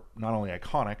that are not only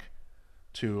iconic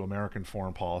to American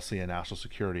foreign policy and national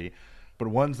security, but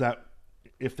ones that,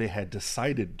 if they had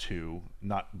decided to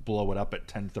not blow it up at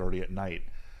 10:30 at night,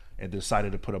 and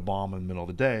decided to put a bomb in the middle of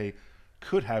the day,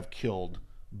 could have killed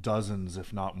dozens,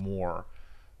 if not more,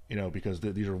 because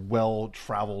these are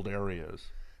well-traveled areas.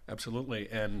 Absolutely.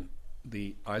 And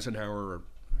the Eisenhower,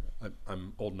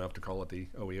 I'm old enough to call it the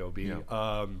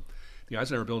OEOB, the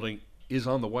Eisenhower building is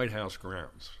on the White House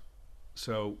grounds.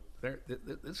 So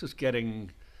this is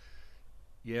getting,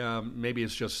 maybe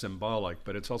it's just symbolic,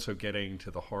 but it's also getting to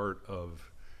the heart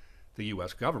of the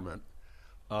U.S. government.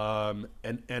 And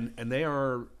they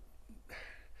are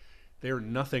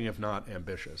nothing if not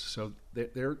ambitious. So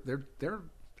they're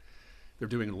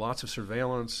doing lots of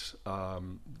surveillance.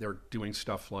 They're doing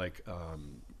stuff like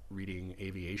reading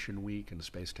Aviation Week and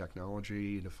space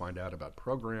technology to find out about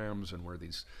programs and where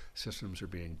these systems are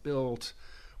being built,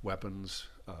 weapons,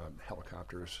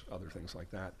 helicopters, other things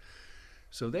like that.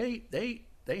 So they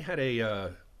had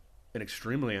an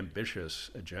extremely ambitious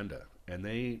agenda, and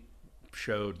they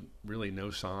showed really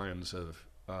no signs of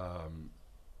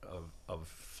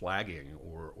flagging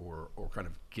or kind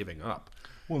of giving up.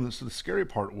 Well, so the scary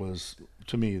part was,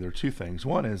 to me, there are two things.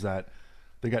 One is that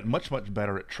they got much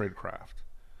better at tradecraft.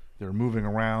 They were moving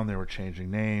around, they were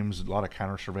changing names, a lot of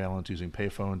counter surveillance using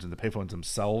payphones, and the payphones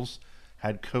themselves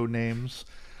had code names.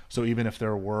 So even if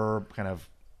there were kind of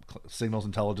signals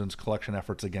intelligence collection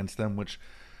efforts against them, which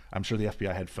I'm sure the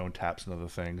FBI had phone taps and other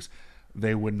things,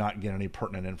 they would not get any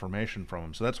pertinent information from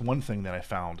them. So that's one thing that I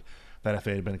found, that if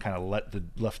they had been kind of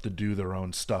left to do their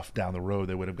own stuff down the road,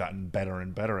 they would have gotten better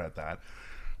and better at that.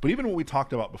 But even what we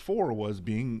talked about before was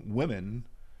being women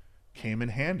came in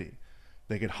handy.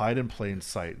 They could hide in plain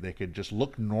sight. They could just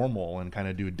look normal and kind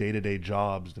of do day-to-day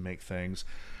jobs to make things.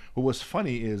 What was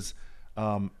funny is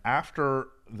after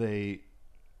they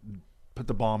put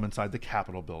the bomb inside the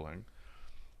Capitol building,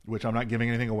 which I'm not giving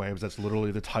anything away because that's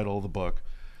literally the title of the book,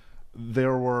 the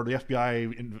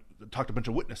FBI talked to a bunch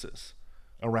of witnesses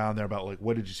around there about, like,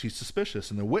 what did you see suspicious?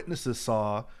 And the witnesses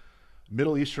saw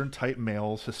Middle Eastern type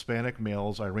males, Hispanic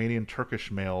males, Iranian,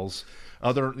 Turkish males,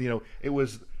 it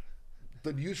was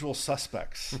the usual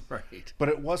suspects. Right. But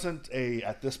it wasn't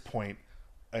at this point,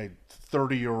 a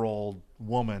 30-year-old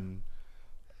woman,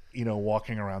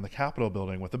 walking around the Capitol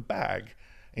building with a bag.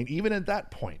 And even at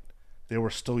that point, they were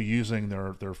still using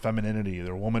their femininity,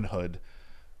 their womanhood,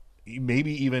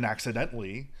 maybe even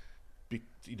accidentally,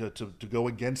 to go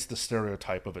against the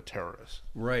stereotype of a terrorist.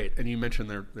 Right, and you mentioned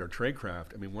their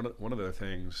tradecraft. I mean, one of their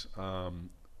things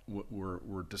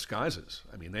were disguises.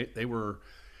 I mean, they were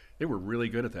really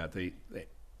good at that. They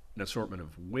an assortment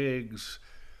of wigs,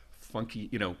 funky,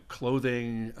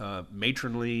 clothing,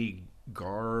 matronly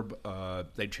garb.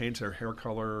 They changed their hair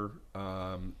color.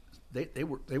 They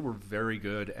were very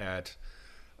good at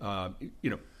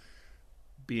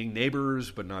being neighbors,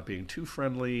 but not being too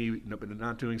friendly, but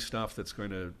not doing stuff that's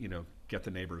going to, get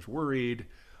the neighbors worried.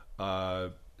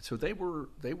 So they were,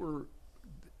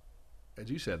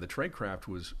 as you said, the tradecraft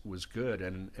was good,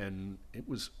 and it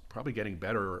was probably getting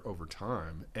better over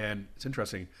time. And it's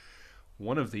interesting,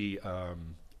 one of the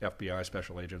FBI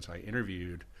special agents I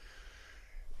interviewed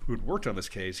who had worked on this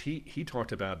case, he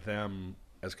talked about them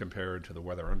as compared to the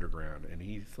Weather Underground, and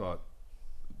he thought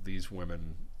these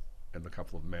women and the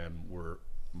couple of men were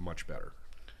much better.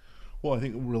 Well, I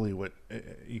think really what,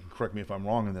 you can correct me if I'm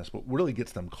wrong in this, but what really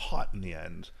gets them caught in the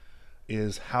end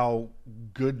is how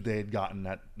good they had gotten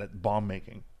at bomb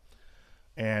making.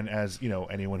 And as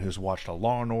anyone who's watched a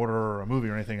Law and Order or a movie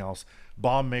or anything else,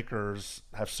 bomb makers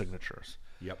have signatures.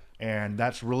 Yep. And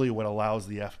that's really what allows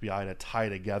the FBI to tie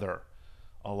together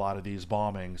a lot of these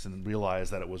bombings and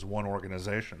realize that it was one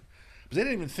organization. Because they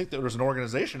didn't even think that there was an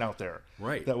organization out there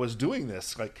that was doing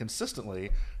this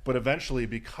consistently. But eventually,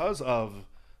 because of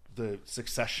the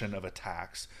succession of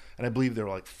attacks, and I believe there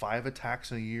were 5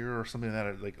 attacks in a year or something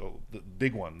like that, the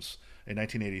big ones in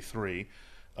 1983.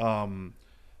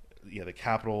 The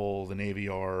Capitol, the Navy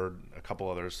Yard, a couple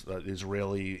others, the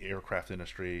Israeli aircraft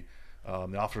industry,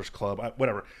 the Officers Club,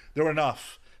 whatever. There were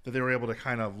enough that they were able to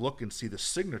kind of look and see the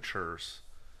signatures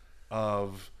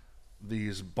of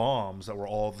these bombs that were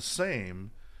all the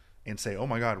same and say, oh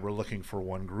my God, we're looking for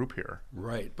one group here.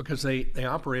 Right, because they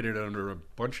operated under a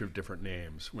bunch of different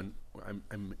names. When I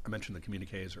mentioned the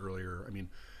communiques earlier, I mean,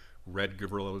 Red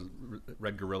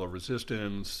Guerrilla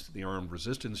Resistance, the Armed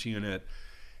Resistance Unit,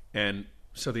 and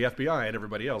so the FBI and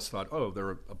everybody else thought, oh, there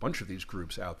are a bunch of these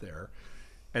groups out there.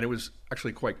 And it was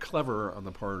actually quite clever on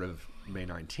the part of May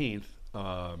 19th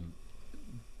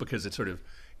because it sort of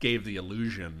gave the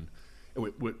illusion,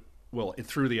 it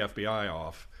threw the FBI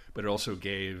off, but it also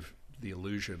gave the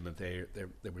illusion that there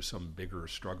was some bigger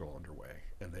struggle underway,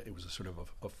 and that it was a sort of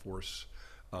a force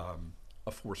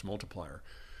multiplier.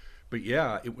 But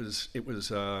yeah, it was the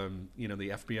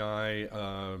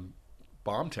FBI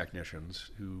bomb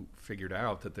technicians who figured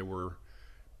out that there were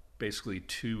basically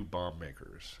two bomb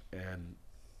makers. And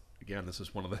again, this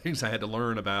is one of the things I had to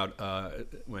learn about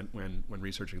when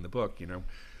researching the book.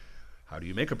 How do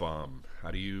you make a bomb?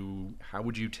 How can you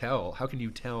tell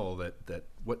that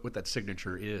what that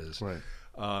signature is? Right.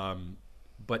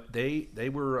 But they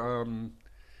were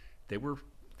the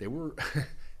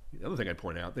other thing I'd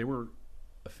point out, they were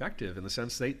effective in the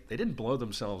sense they didn't blow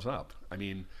themselves up. I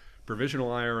mean,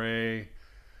 Provisional IRA,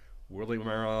 Willie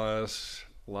Morales,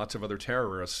 lots of other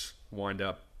terrorists wind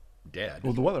up dead.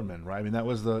 Well, the Weathermen, right? I mean, that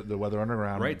was the Weather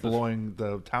Underground, right, blowing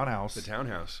the townhouse. The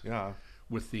townhouse. Yeah.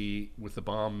 With the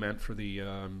bomb meant for the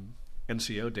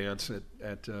NCO dance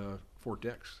at Fort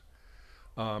Dix.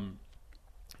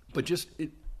 But just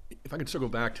if I could still go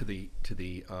back to the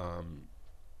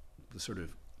sort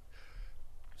of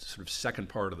second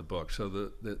part of the book. So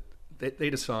they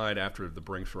decide after the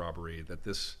Brinks robbery that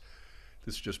this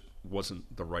just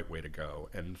wasn't the right way to go,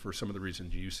 and for some of the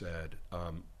reasons you said,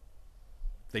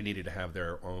 they needed to have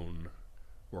their own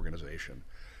organization,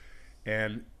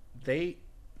 and they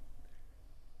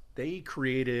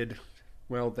created.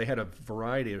 Well, they had a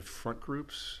variety of front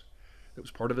groups that was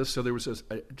part of this. So there was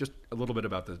just a little bit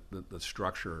about the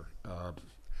structure.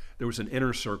 There was an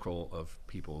inner circle of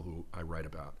people who I write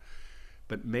about.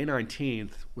 But May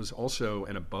 19th was also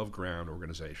an above-ground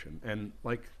organization. And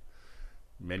like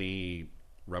many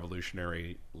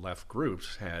revolutionary left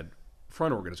groups had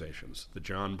front organizations. The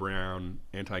John Brown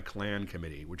Anti-Klan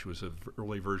Committee, which was an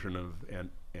early version of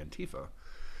Antifa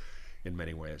in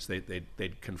many ways.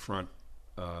 They'd confront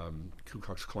Ku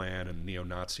Klux Klan and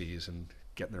neo-Nazis and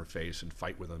get in their face and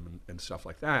fight with them and stuff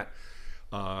like that.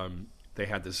 They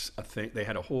had they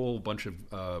had a whole bunch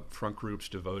of front groups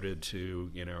devoted to,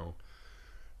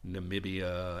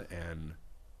 Namibia and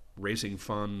raising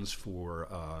funds for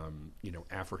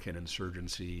African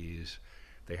insurgencies.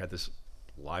 They had this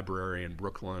library in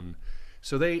Brooklyn,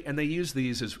 so they used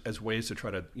these as ways to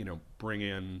try to bring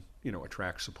in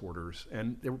attract supporters.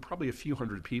 And there were probably a few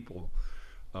hundred people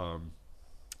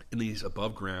in these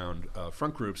above ground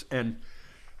front groups, and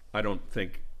I don't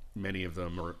think many of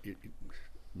them, or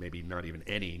maybe not even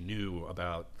any, knew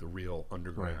about the real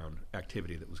underground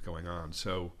activity that was going on.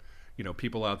 So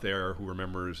people out there who are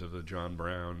members of the John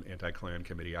Brown Anti-Klan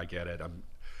Committee, I get it.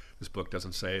 This book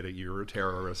doesn't say that you're a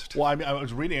terrorist. Well, I mean, I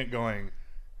was reading it going,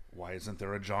 why isn't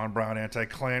there a John Brown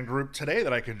Anti-Klan group today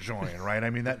that I could join, right?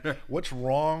 I mean, what's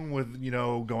wrong with,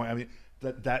 going, I mean,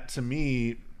 that to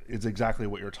me is exactly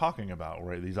what you're talking about,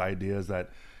 right? These ideas that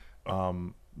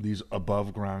these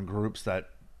above ground groups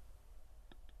that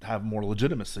have more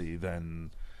legitimacy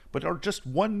but are just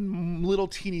one little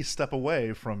teeny step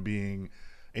away from being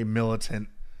a militant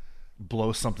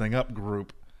blow something up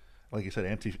group. Like you said,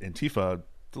 Antifa,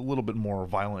 a little bit more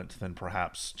violent than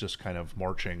perhaps just kind of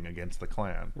marching against the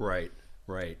Klan. Right.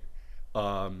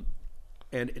 And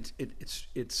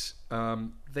it's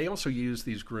they also use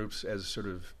these groups as sort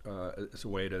of as a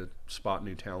way to spot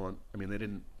new talent. I mean, they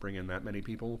didn't bring in that many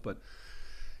people, but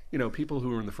people who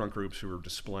were in the front groups who were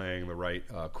displaying the right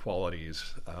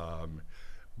qualities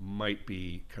might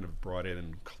be kind of brought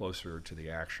in closer to the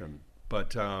action.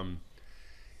 But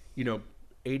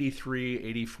 83,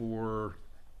 84,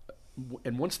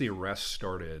 and once the arrests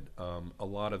started, a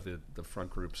lot of the front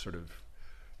groups sort of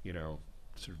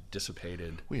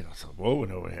dissipated. We have some woe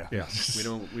over here. Yeah, we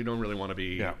don't really want to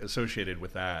be associated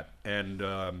with that. And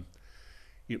the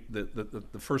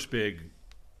first big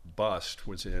bust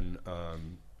was in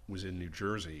New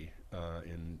Jersey,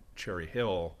 in Cherry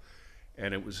Hill,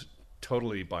 and it was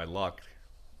totally by luck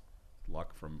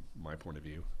from my point of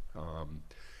view,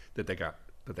 that they got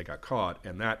caught,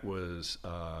 and that was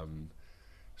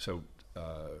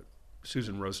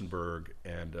Susan Rosenberg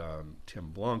and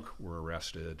Tim Blanc were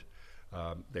arrested.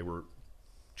 They were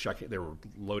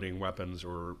loading weapons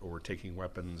or taking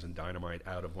weapons and dynamite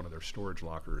out of one of their storage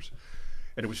lockers,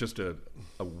 and it was just a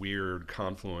weird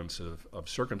confluence of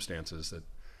circumstances that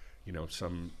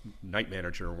some night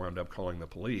manager wound up calling the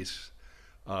police,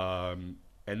 and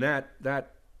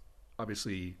that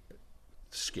obviously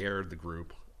scared the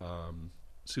group.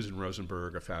 Susan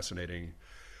Rosenberg, a fascinating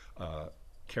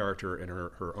character in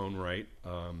her own right,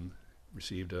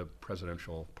 received a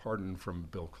presidential pardon from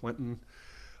Bill Clinton,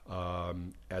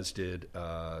 as did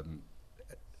Linda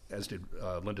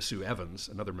Sue Evans,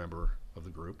 another member of the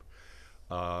group.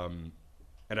 And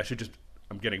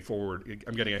I'm getting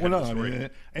ahead of the story.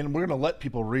 And we're going to let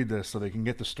people read this so they can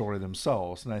get the story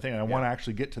themselves. And I think I want to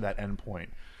actually get to that end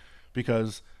point,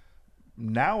 because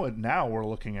now we're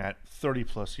looking at 30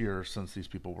 plus years since these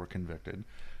people were convicted.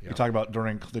 Yeah. You talk about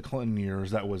during the Clinton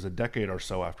years, that was a decade or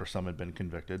so after some had been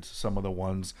convicted. Some of the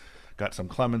ones got some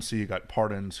clemency, got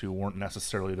pardons who weren't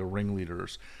necessarily the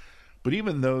ringleaders. But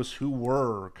even those who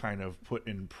were kind of put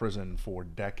in prison for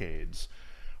decades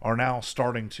are now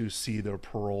starting to see their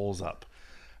paroles up.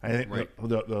 I think Right.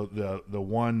 the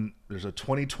one, there's a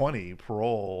 2020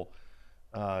 parole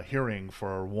hearing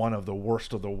for one of the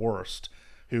worst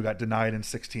who got denied in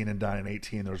 16 and denied in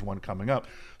 18. There's one coming up.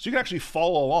 So you can actually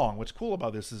follow along. What's cool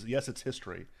about this is, yes, it's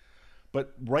history.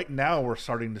 But right now we're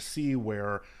starting to see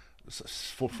where,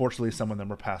 fortunately, some of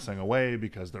them are passing away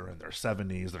because they're in their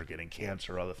 70s, they're getting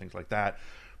cancer, other things like that.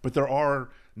 But there are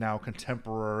now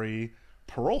contemporary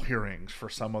parole hearings for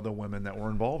some of the women that were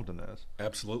involved in this.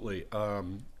 Absolutely.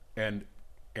 And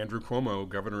Andrew Cuomo,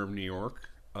 governor of New York,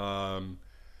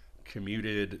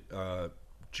 commuted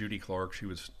Judy Clark. She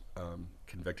was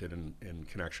convicted in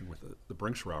connection with the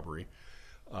Brinks robbery.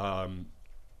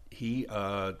 He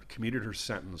commuted her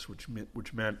sentence, which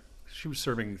meant she was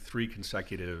serving 3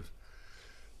 consecutive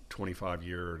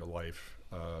 25-year to life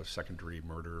second-degree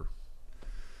murder.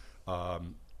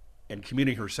 And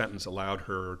commuting her sentence allowed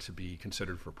her to be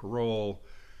considered for parole.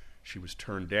 She was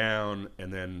turned down,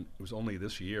 and then it was only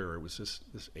this year, it was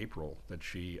this April, that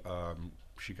she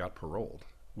got paroled,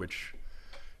 which,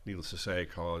 needless to say,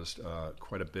 caused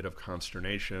quite a bit of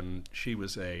consternation. She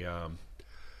was a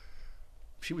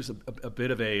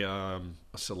bit of a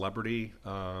celebrity.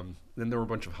 Then there were a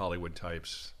bunch of Hollywood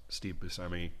types. Steve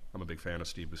Buscemi. I'm a big fan of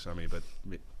Steve Buscemi, but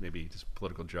maybe his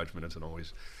political judgment isn't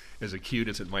always as acute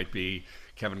as it might be.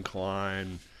 Kevin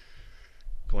Kline,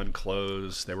 Glenn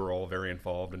Close, they were all very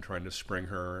involved in trying to spring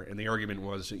her. And the argument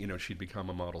was that, she'd become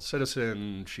a model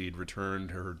citizen, she'd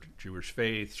returned her Jewish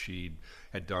faith, she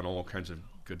had done all kinds of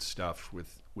good stuff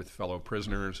with fellow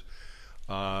prisoners.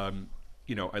 I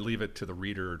leave it to the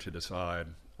reader to decide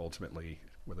ultimately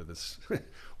whether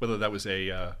that was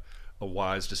a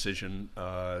wise decision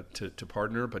to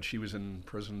pardon her, but she was in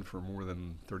prison for more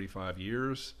than 35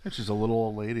 years. And she's a little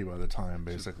old lady by the time,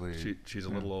 basically. She's a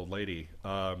little old lady.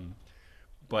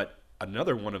 But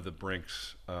another one of the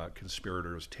Brinks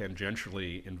conspirators,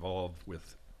 tangentially involved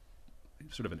with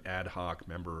sort of an ad hoc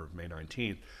member of May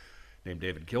 19th, named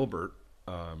David Gilbert,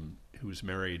 who's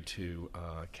married to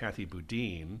Kathy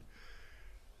Boudin.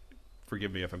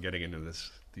 Forgive me if I'm getting into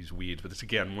these weeds, but it's,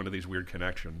 again, one of these weird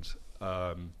connections.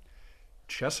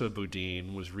 Chesa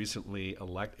Boudin was recently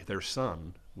elected, their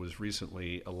son was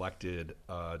recently elected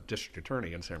district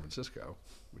attorney in San Francisco,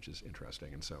 which is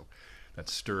interesting. And so that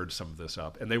stirred some of this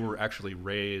up. And they were actually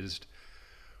raised,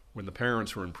 when the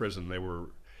parents were in prison,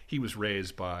 he was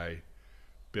raised by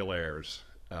Bill Ayers,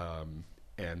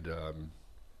 and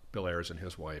Bill Ayers and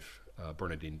his wife,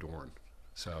 Bernadine Dorn.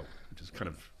 So, which is kind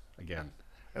of, again.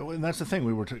 And that's the thing.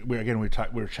 We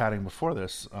were chatting before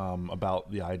this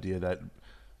about the idea that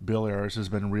Bill Ayers has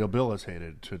been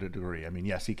rehabilitated to a degree. I mean,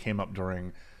 yes, he came up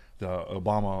during the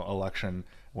Obama election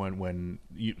when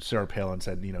Sarah Palin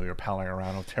said, you're palling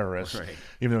around with terrorists. Right.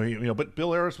 Even though, but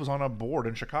Bill Ayers was on a board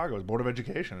in Chicago, Board of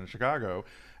Education in Chicago.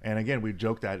 And again, we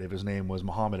joked that if his name was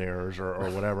Muhammad Ayers or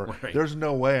whatever, Right. There's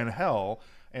no way in hell.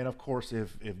 And of course,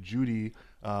 if Judy,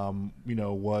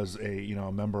 was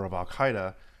a member of Al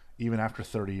Qaeda, even after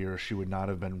 30 years, she would not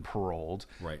have been paroled.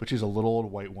 Right. But she's a little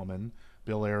old white woman.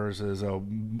 Bill Ayers is a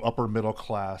upper middle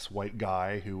class white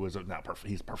guy who was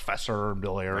he's professor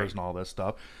Bill Ayers, Right. and all this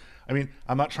stuff. I mean,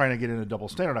 I'm not trying to get into a double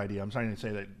standard idea. I'm trying to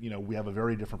say that we have a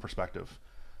very different perspective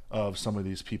of some of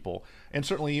these people, and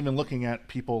certainly even looking at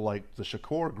people like the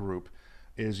Shakur group,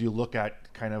 is you look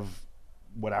at kind of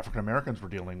what African Americans were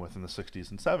dealing with in the 60s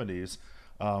and 70s.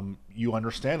 You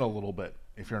understand a little bit,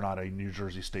 if you're not a New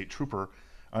Jersey State Trooper,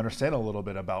 understand a little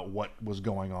bit about what was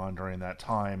going on during that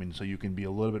time, and so you can be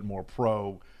a little bit more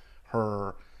pro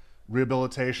her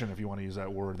rehabilitation, if you want to use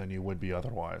that word, than you would be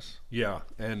otherwise. Yeah,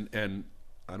 and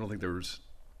I don't think there was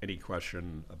any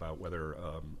question about whether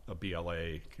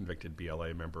a convicted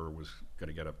BLA member was going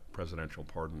to get a presidential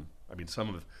pardon. I mean,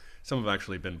 some have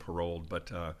actually been paroled,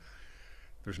 but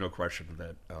there's no question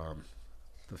that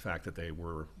the fact that they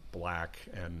were black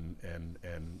and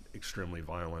extremely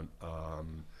violent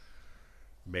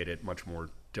made it much more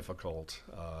difficult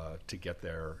to get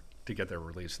their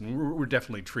release. And we're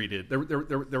definitely treated. There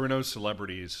were no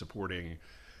celebrities supporting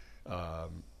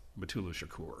Mutulu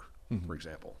Shakur, for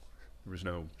example. There was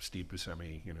no Steve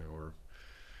Buscemi, or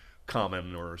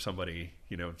Common, or somebody,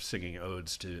 singing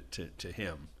odes to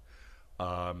him.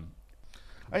 I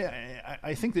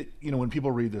think that when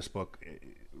people read this book,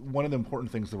 one of the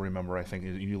important things to remember, I think,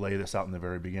 is you lay this out in the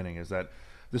very beginning, is that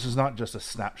this is not just a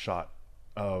snapshot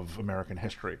of American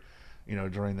history,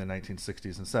 during the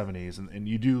 1960s and 70s,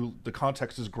 and the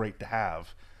context is great to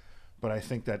have, But I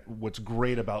think that what's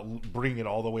great about bringing it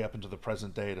all the way up into the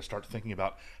present day to start thinking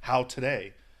about how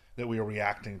today that we are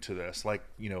reacting to this, like,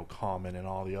 Common and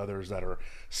all the others that are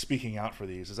speaking out for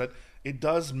these, is that it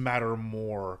does matter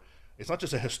more. It's not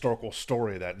just a historical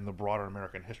story that in the broader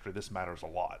American history, this matters a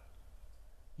lot.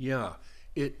 Yeah,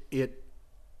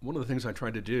 one of the things I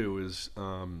tried to do is,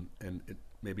 and it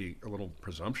may be a little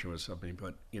presumptuous of me,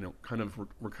 but kind of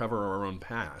recover our own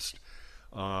past.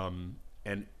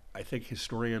 And I think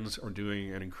historians are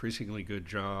doing an increasingly good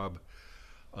job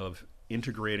of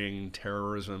integrating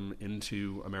terrorism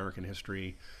into American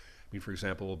history. I mean, for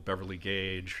example, Beverly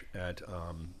Gage at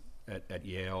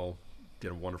Yale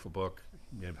did a wonderful book.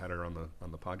 You may have had her on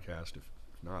the podcast. If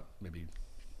not, maybe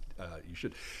you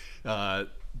should.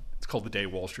 It's called The Day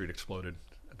Wall Street Exploded,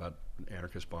 about an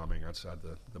anarchist bombing outside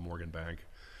the Morgan Bank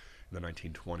in the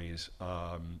 1920s.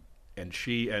 And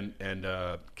she and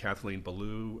Kathleen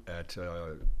Belew at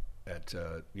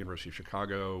University of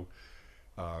Chicago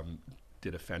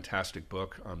did a fantastic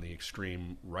book on the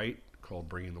extreme right called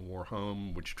Bringing the War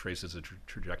Home, which traces a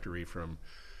trajectory from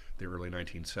the early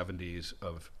 1970s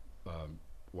of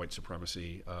white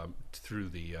supremacy through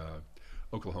the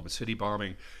Oklahoma City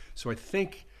bombing. So I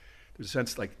think there's a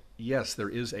sense like, yes, there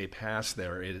is a past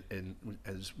there, and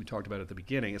as we talked about at the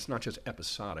beginning, it's not just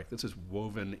episodic. This is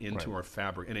woven into our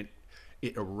fabric, and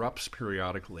it erupts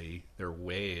periodically. There are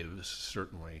waves,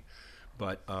 certainly,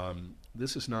 but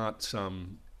this is not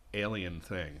some alien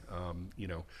thing.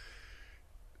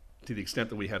 To the extent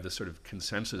that we have this sort of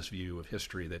consensus view of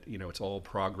history that it's all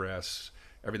progress,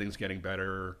 everything's getting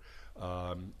better,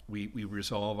 we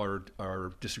resolve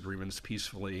our disagreements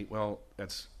peacefully. Well,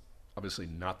 that's obviously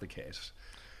not the case.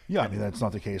 Yeah, I mean, that's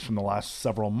not the case from the last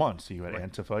several months. You got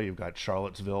Antifa, you've got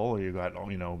Charlottesville, you got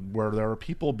where there are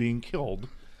people being killed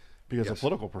because of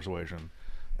political persuasion,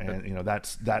 and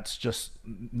that's just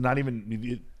not even.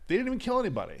 They didn't even kill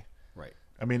anybody. Right.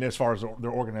 I mean, as far as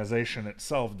their organization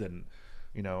itself didn't.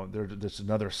 There's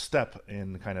another step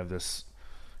in kind of this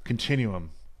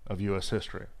continuum of U.S.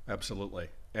 history. Absolutely,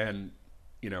 and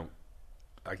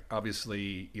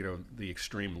obviously, the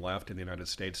extreme left in the United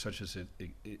States, such as it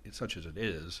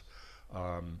is,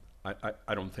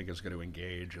 I don't think is going to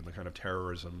engage in the kind of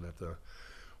terrorism that the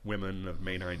women of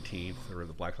May 19th or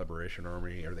the Black Liberation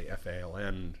Army or the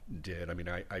FALN did. I mean,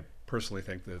 I personally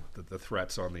think that the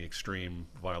threats on the extreme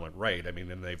violent right, I mean,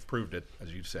 and they've proved it,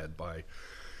 as you said, by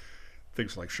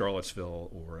things like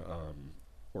Charlottesville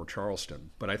or Charleston.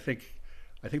 But I think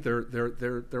there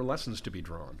are lessons to be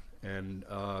drawn. And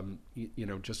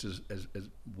just as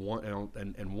one,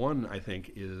 and one I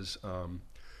think is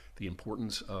the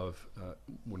importance of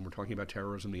when we're talking about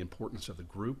terrorism, the importance of the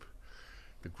group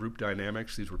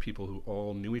dynamics. These were people who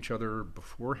all knew each other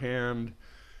beforehand.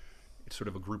 It's sort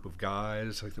of a group of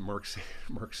guys, like the Mark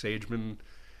Sageman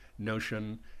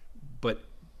notion, but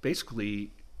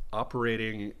basically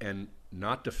operating and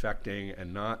not defecting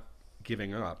and not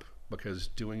giving up, because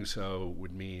doing so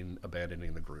would mean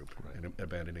abandoning the group and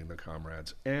abandoning the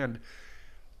comrades. And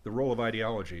the role of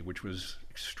ideology, which was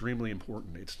extremely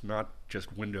important. It's not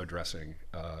just window dressing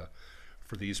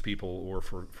for these people or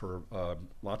for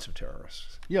lots of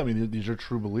terrorists. Yeah, I mean, these are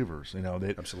true believers.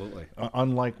 Absolutely.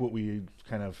 Unlike what we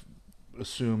kind of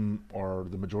assume are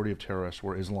the majority of terrorists,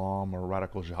 where Islam or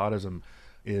radical jihadism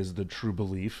is the true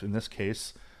belief. In this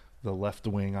case, the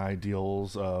left-wing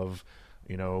ideals of,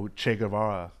 Che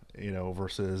Guevara,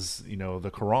 versus,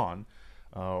 the Quran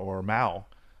or Mao.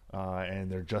 And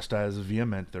they're just as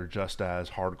vehement, they're just as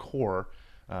hardcore,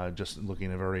 just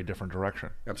looking in a very different direction.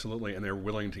 Absolutely, and they're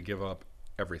willing to give up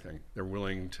everything. They're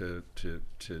willing to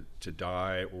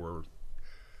die, or,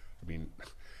 I mean,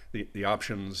 the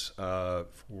options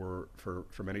for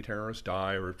many terrorists: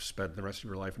 die or spend the rest of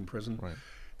your life in prison. Right.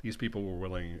 These people were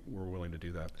willing to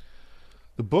do that.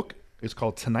 The book is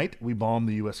called "Tonight We Bombed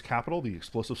the U.S. Capitol: The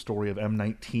Explosive Story of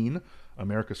M19,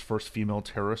 America's First Female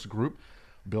Terrorist Group."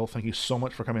 Bill, thank you so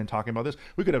much for coming and talking about this.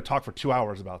 We could have talked for 2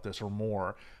 hours about this or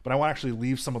more, but I want to actually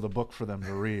leave some of the book for them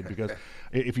to read, because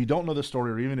if you don't know the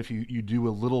story, or even if you do a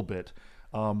little bit,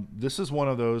 this is one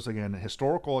of those, again,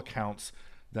 historical accounts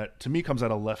that to me comes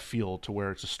out of left field, to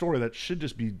where it's a story that should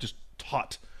just be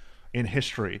taught in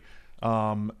history,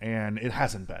 and it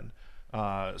hasn't been.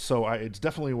 So it's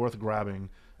definitely worth grabbing.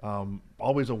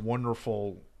 Always a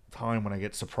wonderful time when I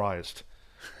get surprised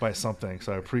by something,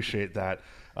 so I appreciate that.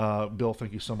 Bill,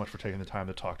 thank you so much for taking the time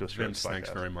to talk to us. Vince, thanks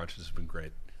very much. This has been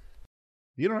great.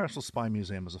 The International Spy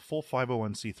Museum is a full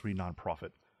 501c3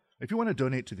 nonprofit. If you want to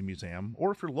donate to the museum,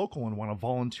 or if you're local and want to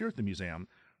volunteer at the museum,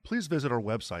 please visit our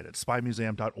website at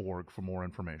spymuseum.org for more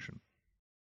information.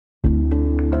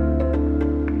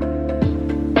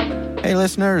 Hey,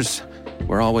 listeners.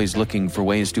 We're always looking for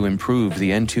ways to improve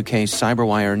the N2K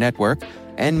CyberWire network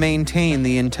and maintain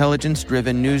the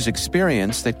intelligence-driven news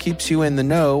experience that keeps you in the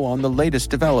know on the latest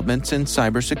developments in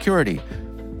cybersecurity.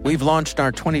 We've launched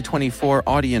our 2024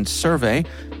 audience survey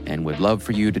and would love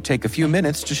for you to take a few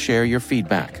minutes to share your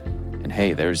feedback. And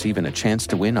hey, there's even a chance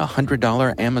to win a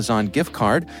 $100 Amazon gift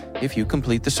card if you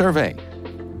complete the survey.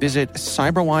 Visit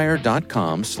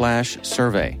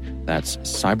cyberwire.com/survey. That's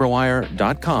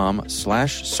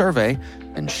cyberwire.com/survey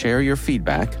and share your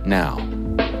feedback now.